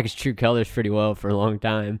held back his true colors pretty well for a long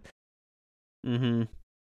time. Mm-hmm.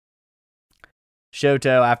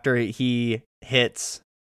 Shoto, after he hits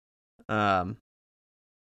Hado,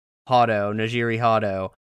 Najiri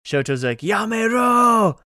Hado, Shoto's like,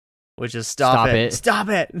 Yamero! Which is stop it. Stop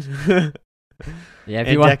it! Yeah,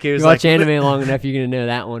 if you watch anime long enough, you're going to know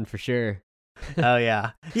that one for sure. Oh,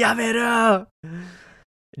 yeah. Yamero!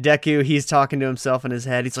 Deku, he's talking to himself in his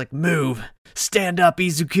head. He's like, move! Stand up,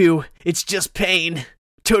 Izuku! It's just pain!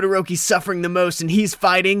 Todoroki's suffering the most and he's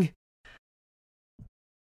fighting!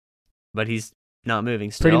 But he's not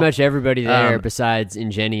moving still. Pretty much everybody there besides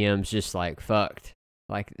Ingenium's just like fucked.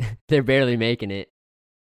 Like they're barely making it.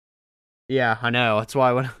 Yeah, I know. That's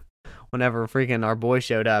why whenever freaking our boy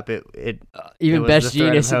showed up, even Best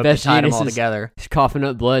Genius together. He's coughing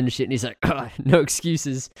up blood and shit, and he's like, no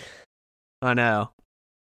excuses. I know.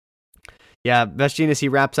 Yeah, Best Genius, he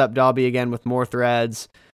wraps up Dobby again with more threads,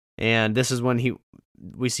 and this is when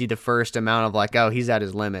we see the first amount of like, oh, he's at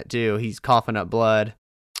his limit too. He's coughing up blood.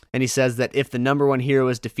 And he says that if the number one hero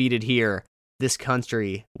is defeated here, this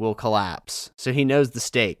country will collapse. So he knows the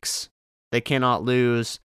stakes. They cannot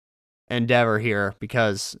lose Endeavor here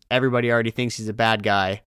because everybody already thinks he's a bad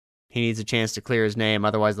guy. He needs a chance to clear his name,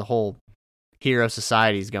 otherwise the whole hero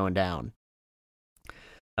society is going down.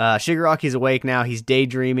 Shigaraki's awake now. He's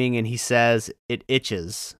daydreaming, and he says it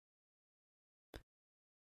itches.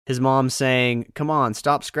 His mom's saying, come on,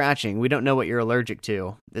 stop scratching. We don't know what you're allergic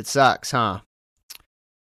to. It sucks, huh?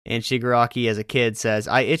 And Shigaraki, as a kid, says,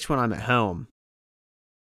 I itch when I'm at home.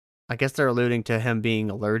 I guess they're alluding to him being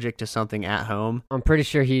allergic to something at home. I'm pretty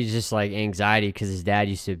sure he's just like anxiety because his dad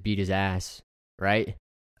used to beat his ass, right?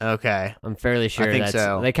 Okay. I'm fairly sure I think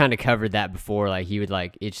so. They kind of covered that before. Like he would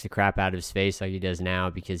like itch the crap out of his face like he does now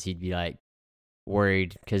because he'd be like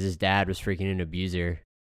worried because his dad was freaking an abuser.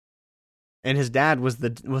 And his dad was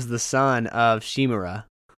the son of Shimura.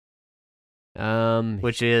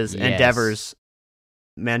 Which is yes. Endeavor's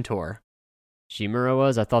mentor. Shimura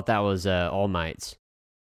was? I thought that was All Might's.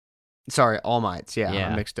 Sorry, All Might's. Yeah.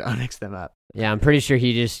 I mixed them up. Yeah, I'm pretty sure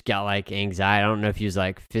he just got like anxiety. I don't know if he was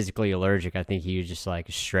like physically allergic. I think he was just like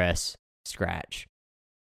stress scratch.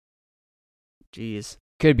 Jeez.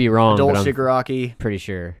 Could be wrong. Adult but Shigaraki. Pretty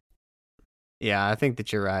sure. Yeah, I think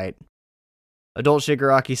that you're right. Adult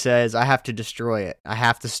Shigaraki says, I have to destroy it. I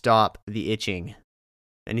have to stop the itching.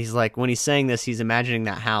 And he's like, when he's saying this, he's imagining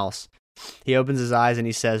that house. He opens his eyes and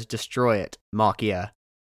he says, destroy it, Makia.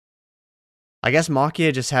 I guess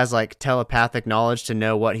Makia just has like telepathic knowledge to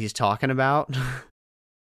know what he's talking about.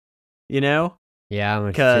 You know? Yeah,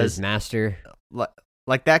 because his master.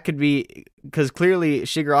 Like that could be, because clearly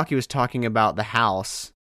Shigaraki was talking about the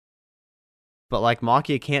house. But like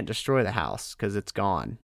Makia can't destroy the house because it's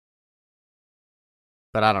gone.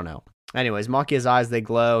 But I don't know. Anyways, Makia's eyes, they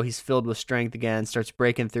glow. He's filled with strength again, starts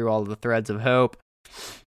breaking through all of the threads of hope.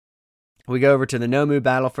 We go over to the Nomu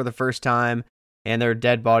battle for the first time, and there are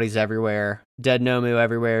dead bodies everywhere. Dead Nomu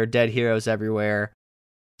everywhere, dead heroes everywhere.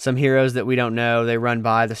 Some heroes that we don't know, they run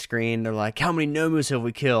by the screen. They're like, how many Nomus have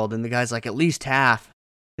we killed? And the guy's like, at least half.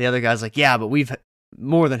 The other guy's like, yeah, but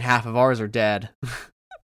more than half of ours are dead.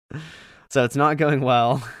 So it's not going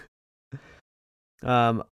well.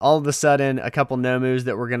 All of a sudden, a couple Nomus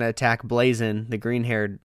that were going to attack Blazin, the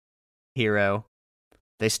green-haired hero,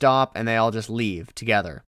 they stop and they all just leave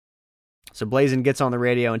together. So Blazin gets on the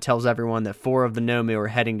radio and tells everyone that 4 of the Nomu are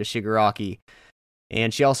heading to Shigaraki.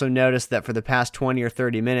 And she also noticed that for the past 20 or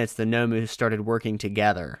 30 minutes, the Nomu started working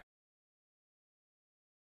together.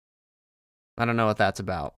 I don't know what that's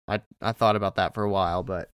about. I thought about that for a while,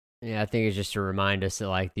 but... Yeah, I think it's just to remind us that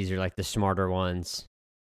like these are like the smarter ones.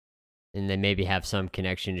 And they maybe have some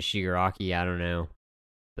connection to Shigaraki, I don't know.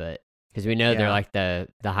 But, because we know they're like the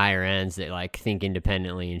higher ends that like think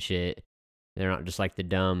independently and shit. They're not just like the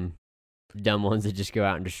dumb ones that just go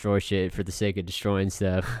out and destroy shit for the sake of destroying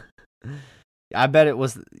stuff. I bet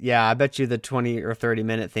you the 20 or 30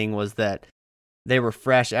 minute thing was that they were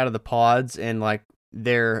fresh out of the pods and like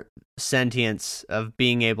their sentience of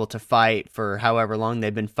being able to fight for however long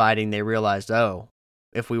they've been fighting, they realized, oh,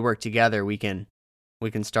 if we work together, we can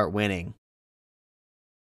start winning.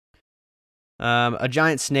 A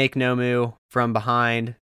giant snake Nomu from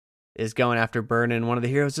behind is going after Burnin. One of the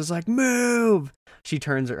heroes is like, move! She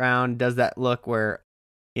turns around, does that look where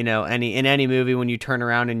in any movie, when you turn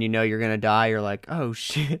around and you know you're going to die, you're like, oh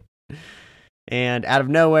shit. And out of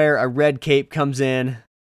nowhere, a red cape comes in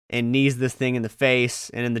and knees this thing in the face.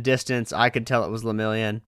 And in the distance, I could tell it was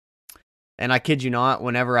Lemillion. And I kid you not,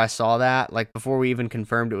 whenever I saw that, like before we even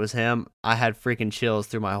confirmed it was him, I had freaking chills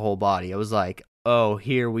through my whole body. I was like, oh,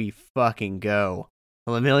 here we fucking go.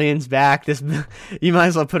 Lemillion's back. You might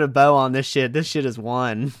as well put a bow on this shit. This shit is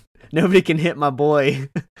won. Nobody can hit my boy.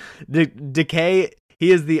 Decay,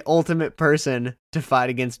 he is the ultimate person to fight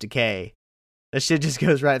against Decay. That shit just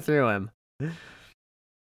goes right through him.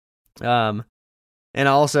 And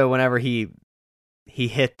also whenever he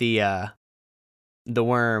hit the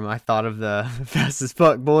worm, I thought of the fast as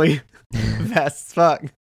fuck, boy. Fast as fuck.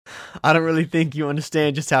 I don't really think you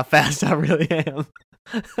understand just how fast I really am.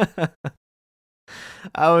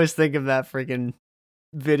 I always think of that freaking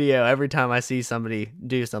video every time I see somebody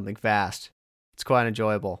do something fast. It's quite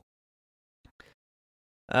enjoyable.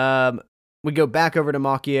 We go back over to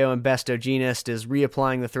Machio, and Besto Genist is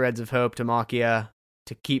reapplying the threads of hope to Machia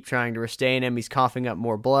to keep trying to restrain him. He's coughing up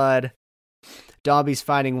more blood. Dobby's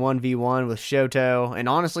fighting 1v1 with Shoto, and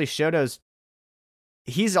honestly,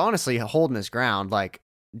 he's honestly holding his ground. Like,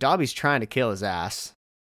 Dobby's trying to kill his ass.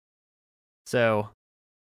 So,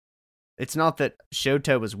 it's not that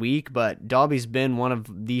Shoto was weak, but Dobby's been one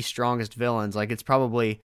of the strongest villains. Like, it's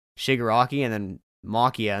probably Shigaraki and then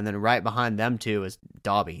Machia, and then right behind them two is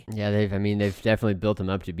Dobby. Yeah, they've definitely built him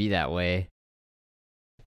up to be that way.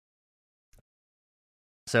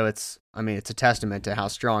 So it's a testament to how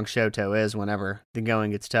strong Shoto is whenever the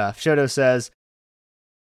going gets tough. Shoto says,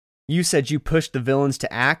 "You said you pushed the villains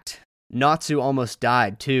to act? Natsu almost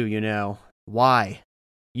died too, you know. Why?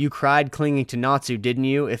 You cried clinging to Natsu, didn't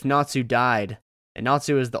you? If Natsu died," and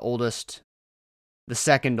Natsu is the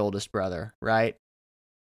second oldest brother, right?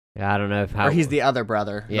 Yeah, I don't know or he's the other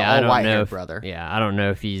brother, yeah, the all white-haired brother. Yeah, I don't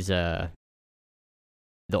know if he's the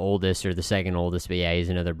oldest or the second oldest, but yeah, he's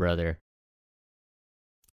another brother.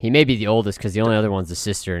 He may be the oldest because the only other one's the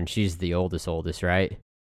sister, and she's the oldest, right?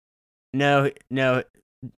 No,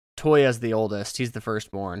 Toya's the oldest. He's the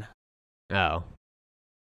firstborn. Oh.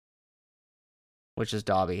 Which is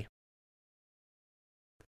Dobby.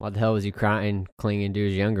 What the hell was he crying, clinging to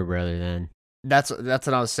his younger brother then? That's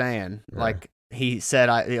what I was saying. Like, he said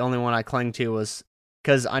the only one I clung to was...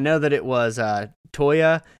 Because I know that it was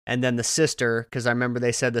Toya and then the sister, because I remember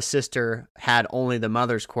they said the sister had only the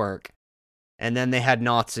mother's quirk. And then they had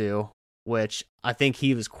Natsu, which I think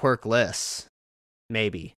he was quirkless,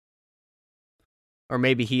 maybe. Or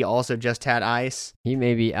maybe he also just had ice. He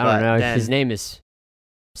maybe, I don't know. His name is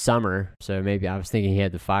Summer, so maybe I was thinking he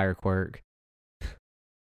had the fire quirk.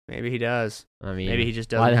 Maybe he does. I mean, maybe he just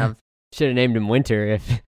doesn't have... Should have named him Winter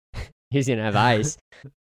if he's going to have ice.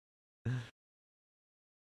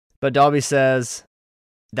 But Dobby says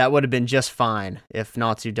that would have been just fine if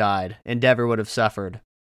Natsu died. Endeavor would have suffered.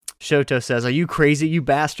 Shoto says, "Are you crazy, you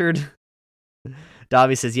bastard?"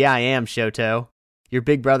 Dobby says, "Yeah, I am, Shoto. Your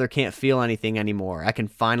big brother can't feel anything anymore. I can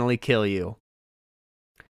finally kill you."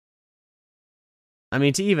 I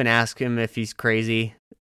mean, to even ask him if he's crazy,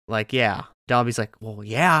 like, yeah. Dobby's like, well,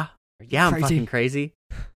 yeah. Yeah, I'm fucking crazy.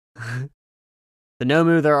 The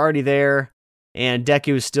Nomu, they're already there, and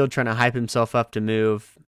Deku is still trying to hype himself up to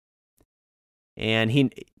move. And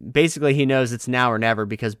he knows it's now or never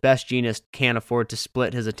because Best Jeanist can't afford to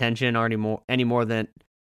split his attention any more than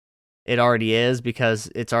it already is because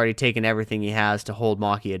it's already taken everything he has to hold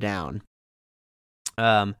Machia down.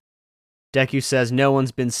 Deku says, "No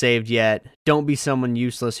one's been saved yet. Don't be someone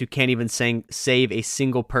useless who can't even save a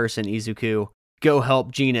single person, Izuku. Go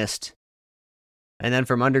help Jeanist." And then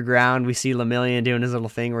from underground, we see Lemillion doing his little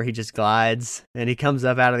thing where he just glides. And he comes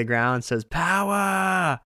up out of the ground and says,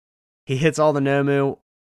 "Power!" He hits all the Nomu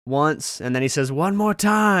once, and then he says, "One more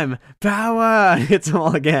time! Power!" And hits them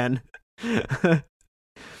all again.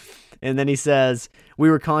 And then he says, "We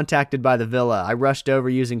were contacted by the villa. I rushed over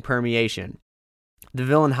using permeation. The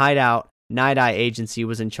villain hideout Night Eye Agency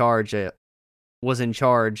was in charge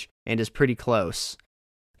and is pretty close."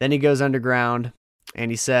 Then he goes underground, and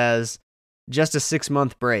he says, "Just a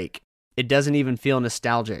 6-month break. It doesn't even feel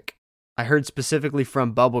nostalgic. I heard specifically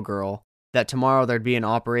from Bubble Girl that tomorrow there'd be an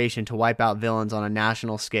operation to wipe out villains on a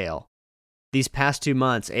national scale. These past 2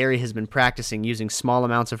 months, Eri has been practicing using small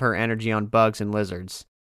amounts of her energy on bugs and lizards.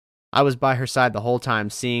 I was by her side the whole time,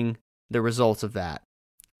 seeing the results of that."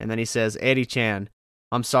 And then he says, "Eri-chan,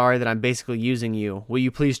 I'm sorry that I'm basically using you. Will you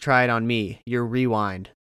please try it on me? Your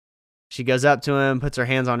rewind." She goes up to him, puts her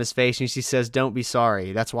hands on his face, and she says, "Don't be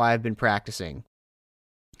sorry. That's why I've been practicing."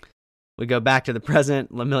 We go back to the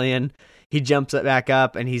present. Lemillion, he jumps back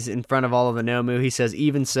up, and he's in front of all of the Nomu. He says,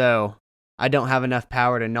 "Even so, I don't have enough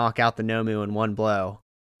power to knock out the Nomu in one blow.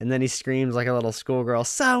 And then he screams like a little schoolgirl,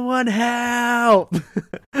 "Someone help!"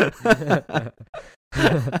 Yeah,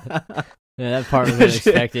 that part was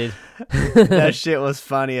unexpected. That shit was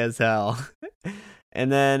funny as hell.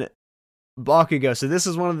 And then Bakugo. So this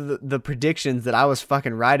is one of the predictions that I was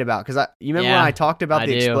fucking right about. Because you remember when I talked about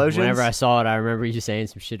the explosions? Whenever I saw it, I remember you saying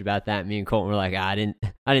some shit about that. Me and Colton were like, I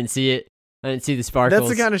didn't see it. I didn't see the sparkles. That's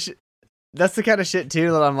the kind of shit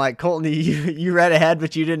too that I'm like, Colton, you read ahead,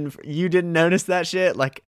 but you didn't notice that shit.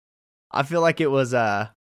 Like, I feel like it was and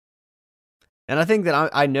I think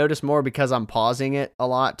that I noticed more because I'm pausing it a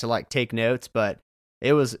lot to like take notes, but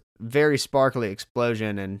it was very sparkly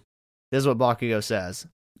explosion, and this is what Bakugo says.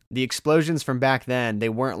 The explosions from back then, they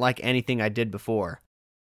weren't like anything I did before.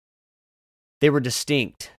 They were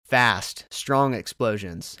distinct, fast, strong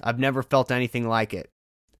explosions. I've never felt anything like it.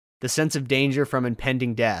 The sense of danger from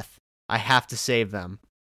impending death. I have to save them.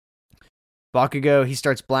 Bakugo, he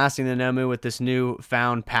starts blasting the Nomu with this new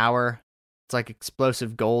found power. It's like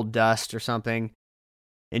explosive gold dust or something.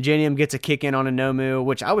 Ingenium gets a kick in on a Nomu,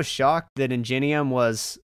 which I was shocked that Ingenium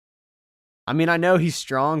was... I mean, I know he's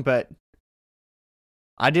strong, but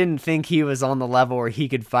I didn't think he was on the level where he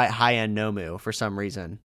could fight high-end Nomu for some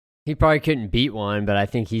reason. He probably couldn't beat one, but I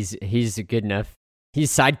think he's good enough.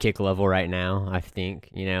 He's sidekick level right now, I think.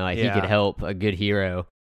 You know, like he could help a good hero.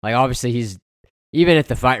 Like, obviously, he's... Even at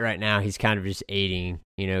the fight right now, he's kind of just aiding,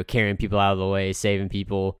 you know, carrying people out of the way, saving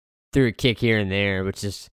people through a kick here and there, which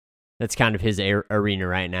is... That's kind of his arena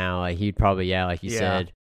right now. Like, he'd probably, like you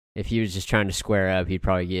said, if he was just trying to square up, he'd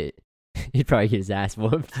probably get his ass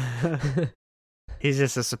whooped. He's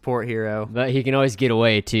just a support hero. But he can always get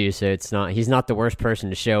away, too, so he's not the worst person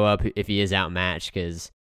to show up if he is outmatched, because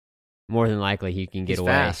more than likely he can get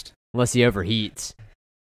away. Fast. Unless he overheats.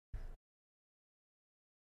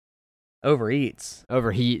 Overheats,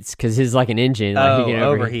 because his like an engine. Like he can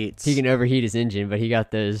overheats. He can overheat his engine, but he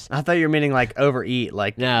got those. I thought you were meaning like overeat,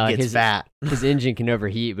 like no, like gets fat. His engine can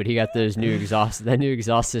overheat, but he got those new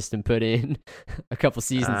exhaust system put in a couple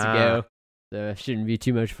seasons ago, so it shouldn't be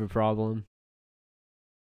too much of a problem.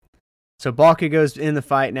 So Bakugo's in the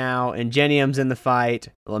fight now, Ingenium's in the fight,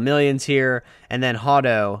 Lemillion's here, and then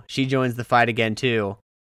Hado, she joins the fight again too.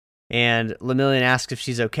 And Lemillion asks if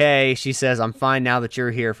she's okay. She says, "I'm fine now that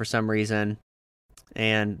you're here for some reason."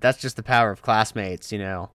 And that's just the power of classmates, you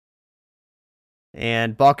know.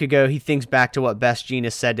 And Bakugo, he thinks back to what Best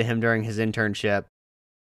Jeanist said to him during his internship.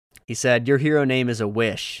 He said, "Your hero name is a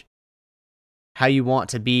wish. How you want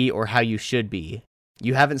to be or how you should be.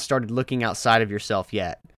 You haven't started looking outside of yourself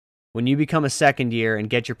yet. When you become a second year and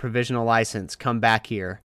get your provisional license, come back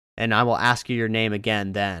here, and I will ask you your name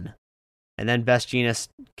again then." And then Best Jeanist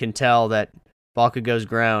can tell that Bakugo's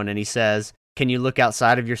grown, and he says, "Can you look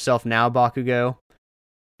outside of yourself now, Bakugo?"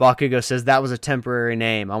 Bakugo says, "That was a temporary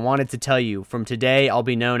name. I wanted to tell you, from today, I'll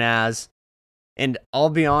be known as..." And I'll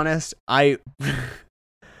be honest, I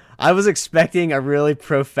was expecting a really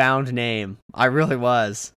profound name. I really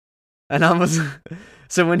was. And I was...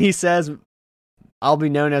 So when he says, "I'll be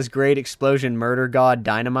known as Great Explosion Murder God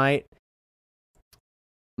Dynamite,"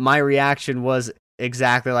 my reaction was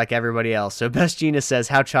exactly like everybody else. So Best Jeanist says,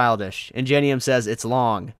 "How childish." Ingenium says, "It's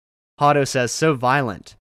long." Hado says, "So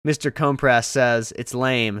violent." Mr. Compress says, "It's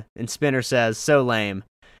lame." And Spinner says, "So lame."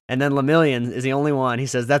 And then Lemillion is the only one. He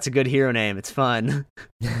says, "That's a good hero name. It's fun."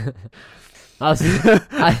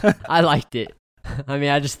 I liked it. I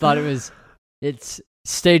mean, I just thought it's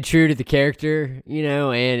stayed true to the character, you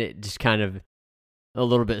know, and it just kind of a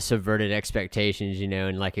little bit subverted expectations, you know,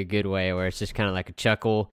 in like a good way, where it's just kind of like a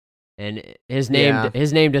chuckle. And his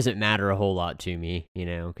name doesn't matter a whole lot to me, you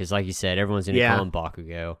know, because like you said, everyone's going to call him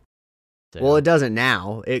Bakugo. So. Well, it doesn't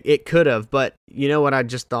now. It could have, but you know what I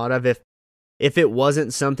just thought of? If it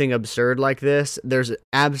wasn't something absurd like this, there's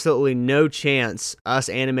absolutely no chance us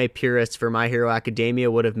anime purists for My Hero Academia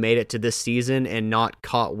would have made it to this season and not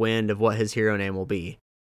caught wind of what his hero name will be.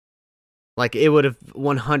 Like, it would have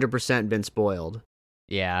 100% been spoiled.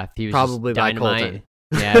 Yeah, if he was probably by Dynamite. Colton.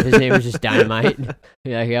 Yeah, if his name was just Dynamite.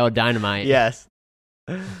 Yeah, Dynamite. Yes.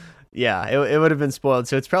 Yeah, it would have been spoiled.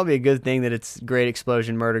 So it's probably a good thing that it's Great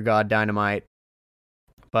Explosion Murder God Dynamite.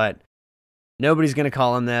 But nobody's going to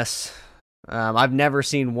call him this. I've never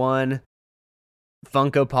seen one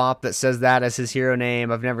Funko Pop that says that as his hero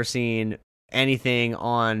name. I've never seen anything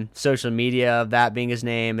on social media of that being his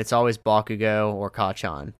name. It's always Bakugo or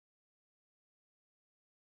Kacchan.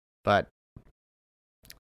 But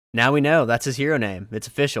now we know that's his hero name. It's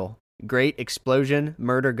official. Great Explosion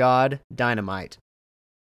Murder God Dynamite.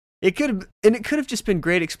 It could have just been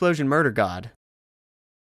Great Explosion Murder God.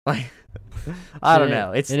 Like, I don't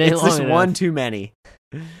know. It's this one too many.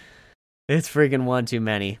 It's freaking one too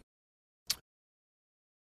many.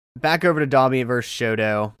 Back over to Dobby versus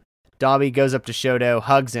Shoto. Dobby goes up to Shoto,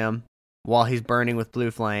 hugs him while he's burning with blue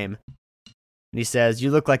flame. And he says,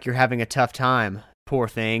 "You look like you're having a tough time, poor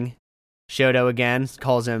thing." Shoto again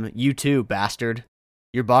calls him, "You too, bastard.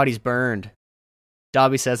 Your body's burned."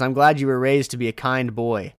 Dobby says, "I'm glad you were raised to be a kind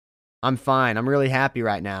boy. I'm fine. I'm really happy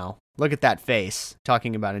right now. Look at that face,"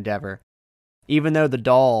 talking about Endeavor. "Even though the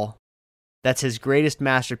doll that's his greatest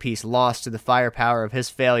masterpiece lost to the firepower of his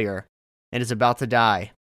failure and is about to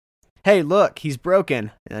die. Hey, look, he's broken."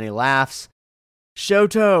 And then he laughs.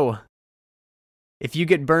 "Shoto, if you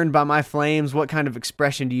get burned by my flames, what kind of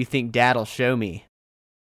expression do you think Dad'll show me?"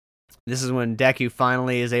 This is when Deku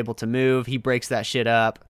finally is able to move. He breaks that shit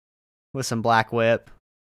up with some black whip.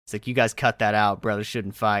 It's like, you guys cut that out. Brothers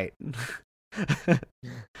shouldn't fight.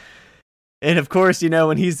 And of course,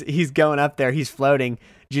 when he's going up there, he's floating.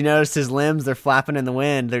 Did you notice his limbs? They're flapping in the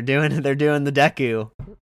wind. They're doing the Deku.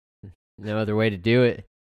 No other way to do it.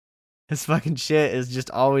 His fucking shit is just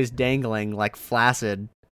always dangling like flaccid.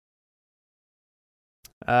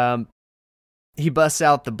 He busts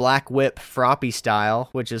out the black whip Froppy style,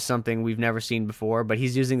 which is something we've never seen before, but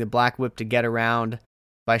he's using the black whip to get around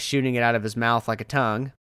by shooting it out of his mouth like a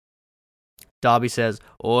tongue. Dobby says,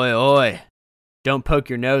 "Oi, oi, don't poke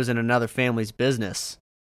your nose in another family's business."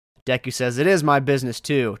 Deku says, "It is my business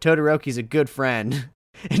too. Todoroki's a good friend.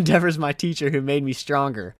 Endeavor's my teacher who made me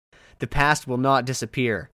stronger. The past will not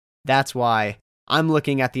disappear. That's why I'm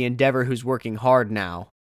looking at the Endeavor who's working hard now.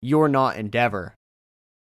 You're not Endeavor."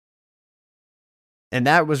 And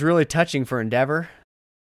that was really touching for Endeavor.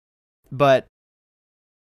 But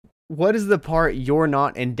what is the part "you're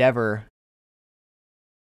not Endeavor"?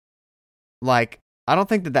 Like, I don't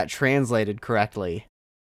think that translated correctly.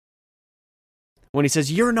 When he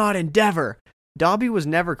says, "You're not Endeavor," Dobby was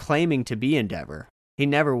never claiming to be Endeavor. He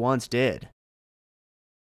never once did.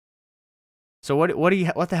 So what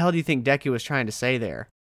the hell do you think Deku was trying to say there?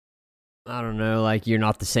 I don't know, like, you're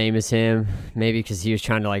not the same as him. Maybe because he was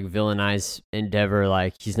trying to, like, villainize Endeavor,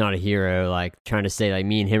 like, he's not a hero, like, trying to say, like,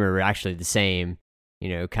 me and him are actually the same.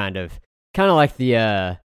 Kind of like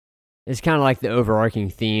the, it's kind of like the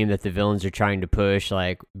overarching theme that the villains are trying to push,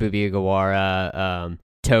 like, Bubiagawara,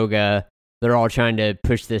 Toga. They're all trying to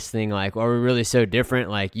push this thing, like, are we really so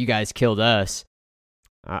different? Like, you guys killed us.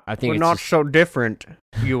 I think we're not so different,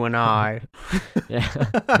 you and I.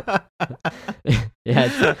 Yeah.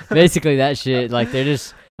 Yeah, it's basically that shit. Like,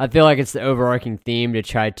 I feel like it's the overarching theme to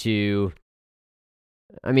try to,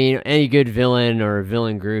 I mean, any good villain or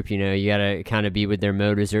villain group, you gotta kind of be with their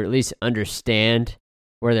motives or at least understand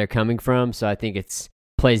where they're coming from. So I think it's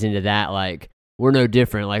plays into that, like, we're no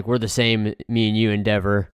different. Like, we're the same, me and you,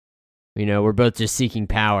 Endeavor. We're both just seeking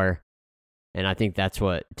power. And I think that's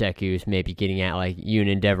what Deku's maybe getting at. Like, you and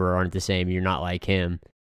Endeavor aren't the same. You're not like him.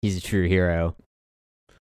 He's a true hero.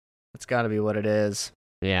 That's got to be what it is.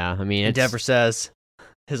 Yeah, I mean, Endeavor says,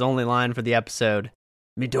 his only line for the episode,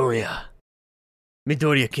 "Midoriya.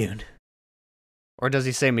 Midoriya-kun." Or does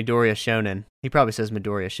he say Midoriya Shonen? He probably says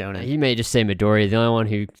Midoriya Shonen. He may just say Midoriya. The only one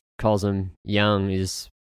who calls him young is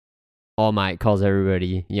All Might calls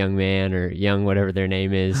everybody young man or young whatever their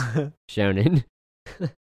name is, Shonen.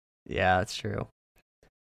 Yeah, that's true.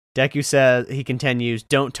 Deku says, he continues,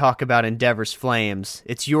 "Don't talk about Endeavor's flames.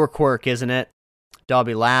 It's your quirk, isn't it?"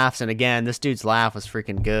 Dobby laughs, and again, this dude's laugh was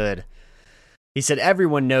freaking good. He said,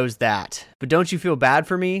 "Everyone knows that. But don't you feel bad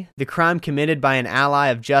for me? The crime committed by an ally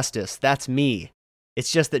of justice, that's me.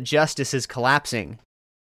 It's just that justice is collapsing.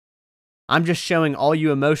 I'm just showing all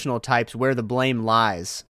you emotional types where the blame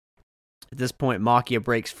lies." At this point, Makia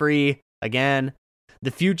breaks free again.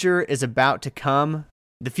 The future that's about to come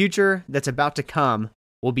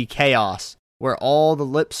will be chaos, where all the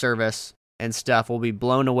lip service and stuff will be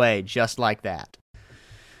blown away just like that.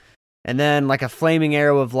 And then, like a flaming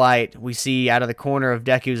arrow of light, we see out of the corner of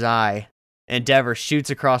Deku's eye, Endeavor shoots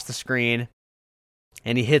across the screen,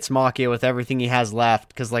 and he hits Makia with everything he has left,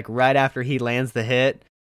 because, like, right after he lands the hit,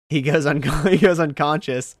 he goes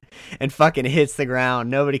unconscious and fucking hits the ground.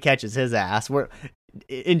 Nobody catches his ass.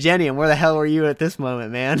 Ingenium, where the hell were you at this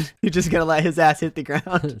moment, man? You're just gonna let his ass hit the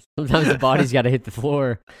ground? Sometimes the body's gotta hit the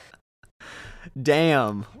floor.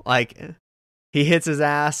 Damn. Like, he hits his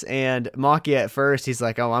ass, and Makia at first, he's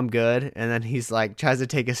like, "Oh, I'm good." And then he's like, tries to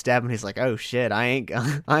take a step, and he's like, "Oh shit, I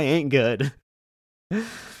ain't good."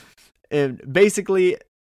 And basically,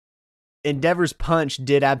 Endeavor's punch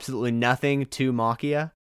did absolutely nothing to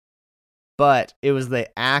Makia, but it was the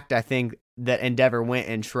act, I think, that Endeavor went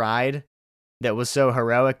and tried that was so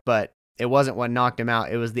heroic, but it wasn't what knocked him out.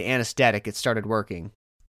 It was the anesthetic. It started working.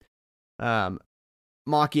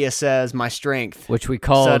 Makia says, "My strength," which we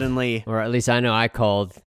called suddenly, or at least I know I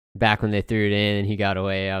called back when they threw it in and he got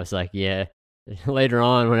away. I was like, yeah. Later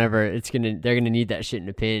on, whenever they're gonna need that shit in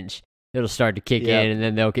a pinch, it'll start to kick in, and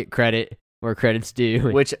then they'll get credit where credit's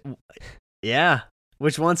due. Which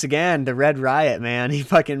once again, the Red Riot, man, he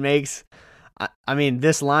fucking makes. I mean,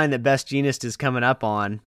 this line that Best Jeanist is coming up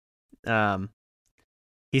on.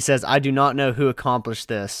 He says, "I do not know who accomplished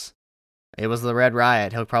this. It was the Red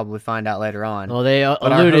Riot." He'll probably find out later on. Well, they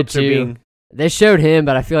alluded to. They showed him,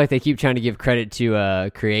 but I feel like they keep trying to give credit to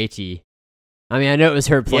Creati. I mean, I know it was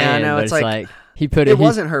her plan, but it's like he put it. It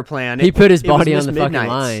wasn't her plan. He put his body on the fucking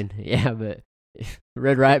line. Yeah, but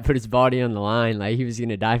Red Riot put his body on the line. Like, he was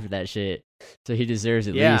gonna die for that shit, so he deserves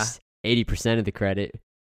at least 80% of the credit.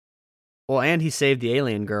 Well, and he saved the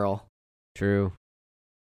alien girl. True.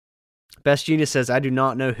 Best Genius says, "I do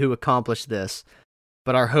not know who accomplished this,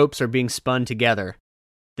 but our hopes are being spun together.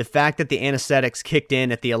 The fact that the anesthetics kicked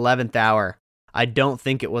in at the 11th hour, I don't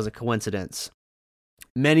think it was a coincidence.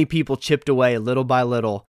 Many people chipped away little by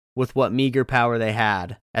little with what meager power they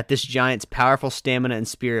had, at this giant's powerful stamina and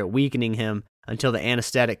spirit, weakening him until the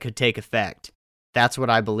anesthetic could take effect. That's what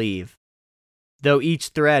I believe. Though each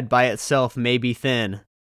thread by itself may be thin,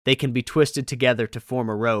 they can be twisted together to form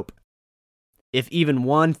a rope. If even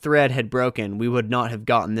one thread had broken, we would not have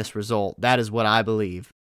gotten this result. That is what I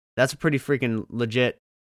believe." That's a pretty freaking legit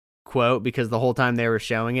quote, because the whole time they were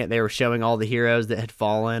showing it, they were showing all the heroes that had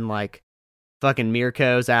fallen. Like, fucking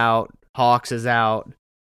Mirko's out, Hawks is out,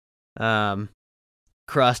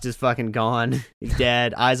 Crust is fucking gone, he's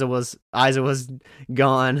dead. Isa was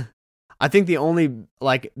gone. I think the only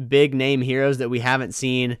like big name heroes that we haven't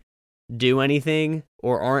seen do anything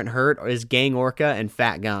or aren't hurt is Gang Orca and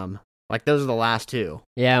Fat Gum. Like, those are the last two.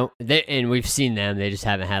 Yeah, and we've seen them. They just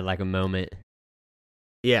haven't had like a moment.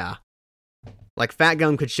 Yeah. Like, Fat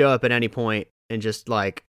Gum could show up at any point and just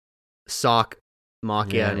like sock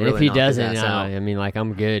Makia. Yeah, and really if he knock his doesn't, ass out. I mean, like,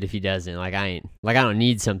 I'm good if he doesn't. Like, I don't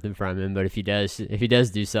need something from him, but if he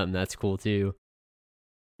does do something, that's cool too.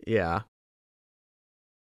 Yeah.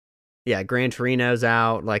 Yeah, Gran Torino's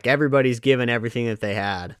out. Like, everybody's given everything that they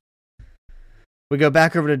had. We go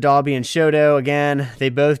back over to Dalby and Shoto again. They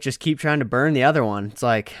both just keep trying to burn the other one. It's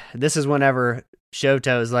like, this is whenever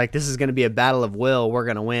Shoto is like, this is going to be a battle of will. We're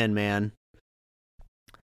going to win, man.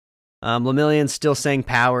 Lemillion's still saying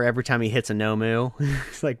power every time he hits a Nomu.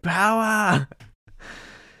 It's like, power!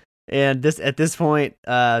 And at this point,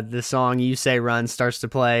 the song You Say Run starts to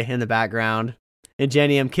play in the background.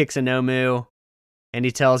 Ingenium kicks a Nomu, and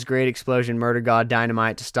he tells Great Explosion Murder God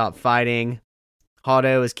Dynamite to stop fighting.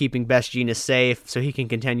 Hado is keeping Best Jeanist safe so he can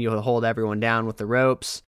continue to hold everyone down with the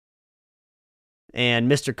ropes. And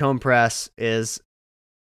Mr. Compress is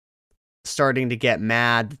starting to get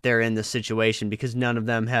mad that they're in this situation because none of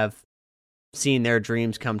them have seen their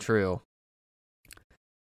dreams come true.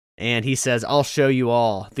 And he says, "I'll show you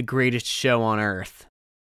all, the greatest show on earth."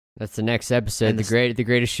 That's the next episode, the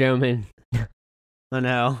Greatest Showman. I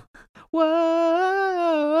know.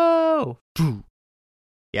 Whoa!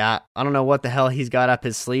 Yeah, I don't know what the hell he's got up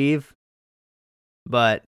his sleeve,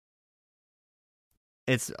 but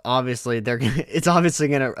it's obviously going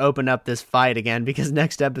to open up this fight again, because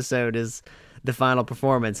next episode is the final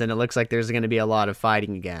performance, and it looks like there's going to be a lot of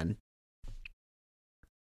fighting again.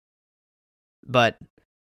 But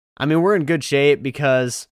I mean, we're in good shape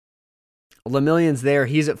because Lemillion's there,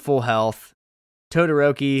 he's at full health.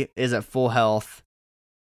 Todoroki is at full health.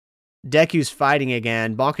 Deku's fighting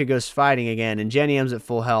again, Bakugo's fighting again, Ingenium's at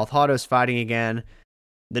full health, Hado's fighting again.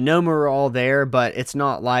 The Nomu are all there, but it's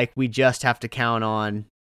not like we just have to count on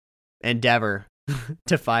Endeavor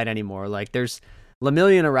to fight anymore. Like, there's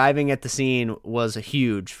Lemillion arriving at the scene was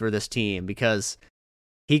huge for this team because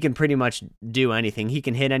he can pretty much do anything. He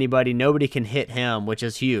can hit anybody, nobody can hit him, which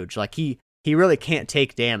is huge. Like, he really can't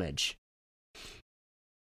take damage.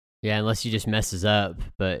 Yeah, unless he just messes up.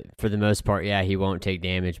 But for the most part, yeah, he won't take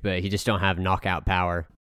damage, but he just don't have knockout power.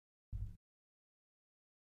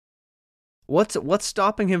 What's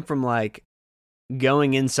stopping him from, like,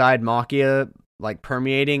 going inside Makia, like,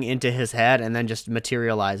 permeating into his head and then just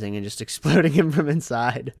materializing and just exploding him from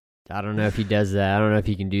inside? I don't know if he does that. I don't know if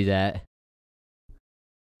he can do that.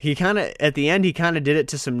 He at the end, he kind of did it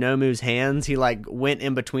to some Nomu's hands. He, like, went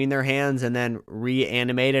in between their hands and then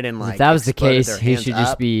reanimated and, like, if that was the case, he should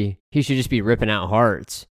just be ripping out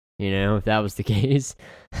hearts. You know, if that was the case.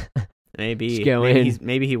 Maybe. Just go in.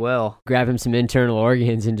 Maybe he will. Grab him some internal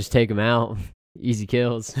organs and just take him out. Easy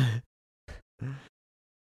kills.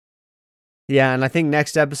 Yeah, and I think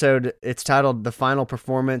next episode, it's titled The Final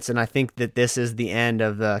Performance, and I think that this is the end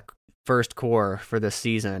of the first core for this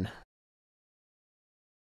season.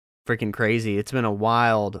 freaking crazy. It's been a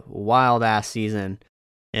wild, wild ass season.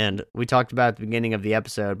 And we talked about at the beginning of the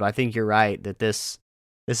episode, but I think you're right that this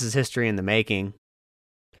is history in the making.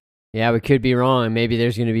 Yeah, we could be wrong. Maybe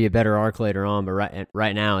there's going to be a better arc later on, but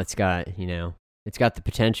right now it's got the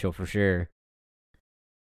potential for sure.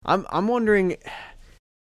 I'm wondering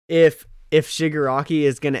if Shigaraki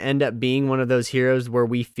is going to end up being one of those heroes where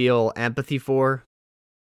we feel empathy for,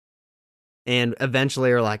 and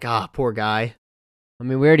eventually are like, poor guy. I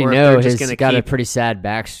mean, we already know he's got a pretty sad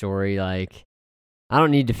backstory. Like, I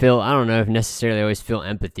don't know if necessarily I always feel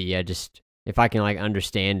empathy. If I can, like,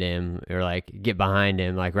 understand him or, like, get behind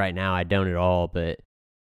him, like, right now I don't at all, but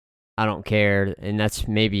I don't care. And that's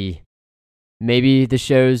maybe the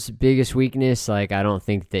show's biggest weakness. Like, I don't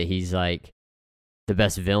think that he's, like, the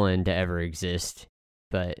best villain to ever exist,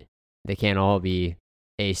 but they can't all be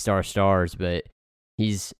A-star stars, but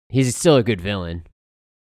he's still a good villain.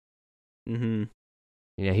 Mm-hmm.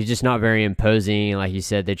 He's just not very imposing. Like you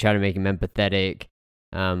said, they try to make him empathetic.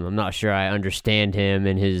 I'm not sure I understand him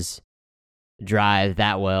and his drive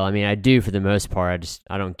that well. I mean, I do for the most part.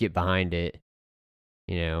 I don't get behind it,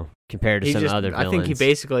 compared to other villains. I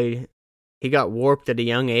think he got warped at a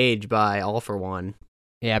young age by All For One.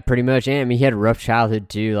 Yeah, pretty much. And I mean, he had a rough childhood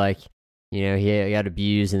too. Like, he got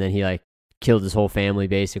abused and then he, like, killed his whole family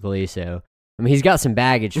basically. So, I mean, he's got some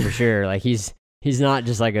baggage for sure. Like, he's not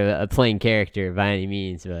just like a plain character by any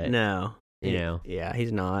means, but no, yeah,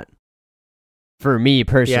 he's not. For me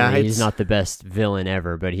personally, he's not the best villain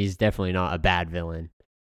ever, but he's definitely not a bad villain.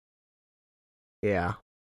 Yeah.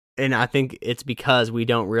 And I think it's because we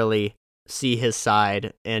don't really see his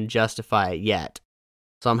side and justify it yet.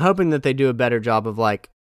 So I'm hoping that they do a better job of, like,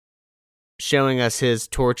 showing us his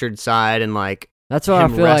tortured side and, like, that's what I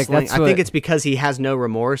feel wrestling. like. I think it's because he has no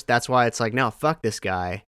remorse. That's why it's like, no, fuck this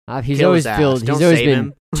guy. He's always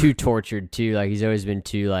been too tortured too. Like, he's always been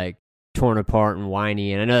too, like, torn apart and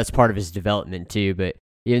whiny, and I know that's part of his development too, but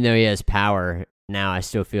even though he has power now, I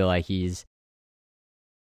still feel like he's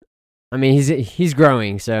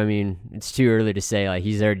growing, so I mean, it's too early to say. Like,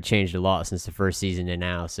 he's already changed a lot since the first season to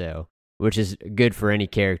now, so, which is good for any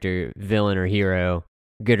character, villain or hero,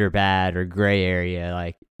 good or bad or gray area.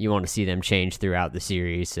 Like, you want to see them change throughout the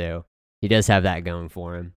series, so he does have that going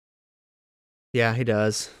for him. Yeah, he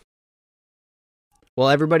does. Well,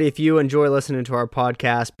 everybody, if you enjoy listening to our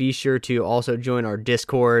podcast, be sure to also join our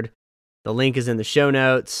Discord. The link is in the show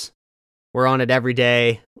notes. We're on it every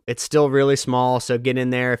day. It's still really small, so get in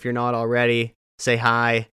there if you're not already. Say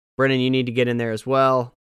hi. Brennan, you need to get in there as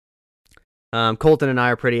well. Colton and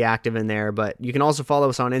I are pretty active in there, but you can also follow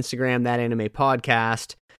us on Instagram, That Anime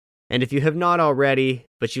Podcast. And if you have not already,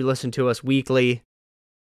 but you listen to us weekly,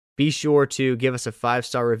 be sure to give us a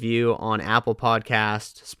 5-star review on Apple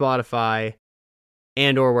Podcasts, Spotify,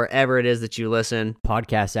 and or wherever it is that you listen.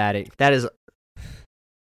 Podcast Addict. That is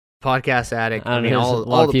Podcast Addict. I mean, all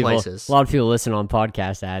the places. A lot of people listen on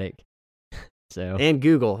Podcast Addict. So, and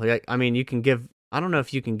Google. I mean, you can give. I don't know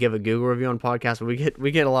if you can give a Google review on podcast, but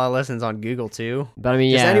we get a lot of listens on Google too. But I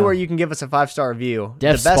mean, just anywhere you can give us a 5-star review.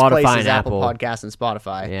 The best Spotify place is and Apple Podcasts and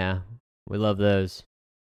Spotify. Yeah, we love those.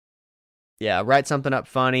 Yeah, write something up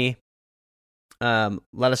funny. Let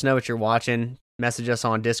us know what you're watching. Message us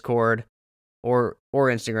on Discord or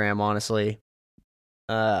Instagram, honestly.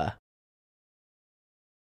 And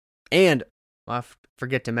I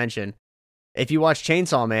forget to mention, if you watch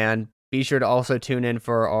Chainsaw Man, be sure to also tune in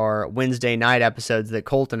for our Wednesday night episodes that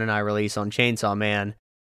Colton and I release on Chainsaw Man.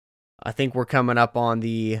 I think we're coming up on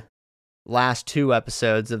the last 2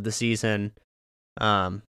 episodes of the season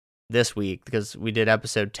this week, because we did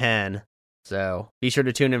episode 10. So be sure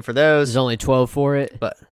to tune in for those. There's only 12 for it.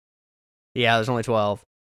 But yeah, there's only 12.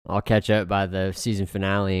 I'll catch up by the season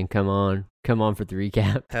finale and come on for the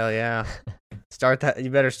recap. Hell yeah. You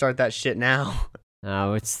better start that shit now.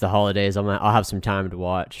 Oh, it's the holidays. I'll have some time to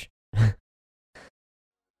watch.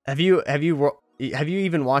 Have you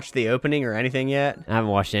even watched the opening or anything yet? I haven't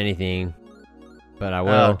watched anything, but I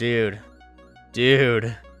will. Oh, dude.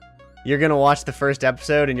 You're going to watch the first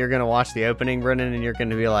episode and you're going to watch the opening, Brennan, and you're going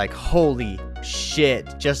to be like, holy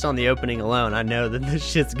shit, just on the opening alone, I know that this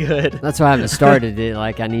shit's good. That's why I haven't started it.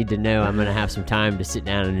 Like, I need to know. I'm going to have some time to sit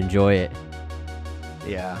down and enjoy it.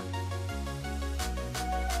 Yeah.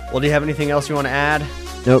 Well, do you have anything else you want to add?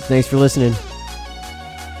 Nope, thanks for listening.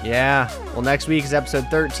 Yeah. Well, next week is episode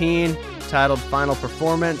 13, titled Final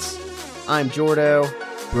Performance. I'm Jordo.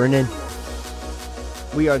 Brennan.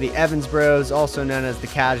 We are the Evans Bros, also known as the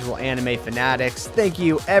Casual Anime Fanatics. Thank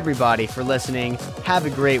you, everybody, for listening. Have a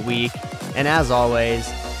great week. And as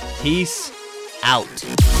always, peace out.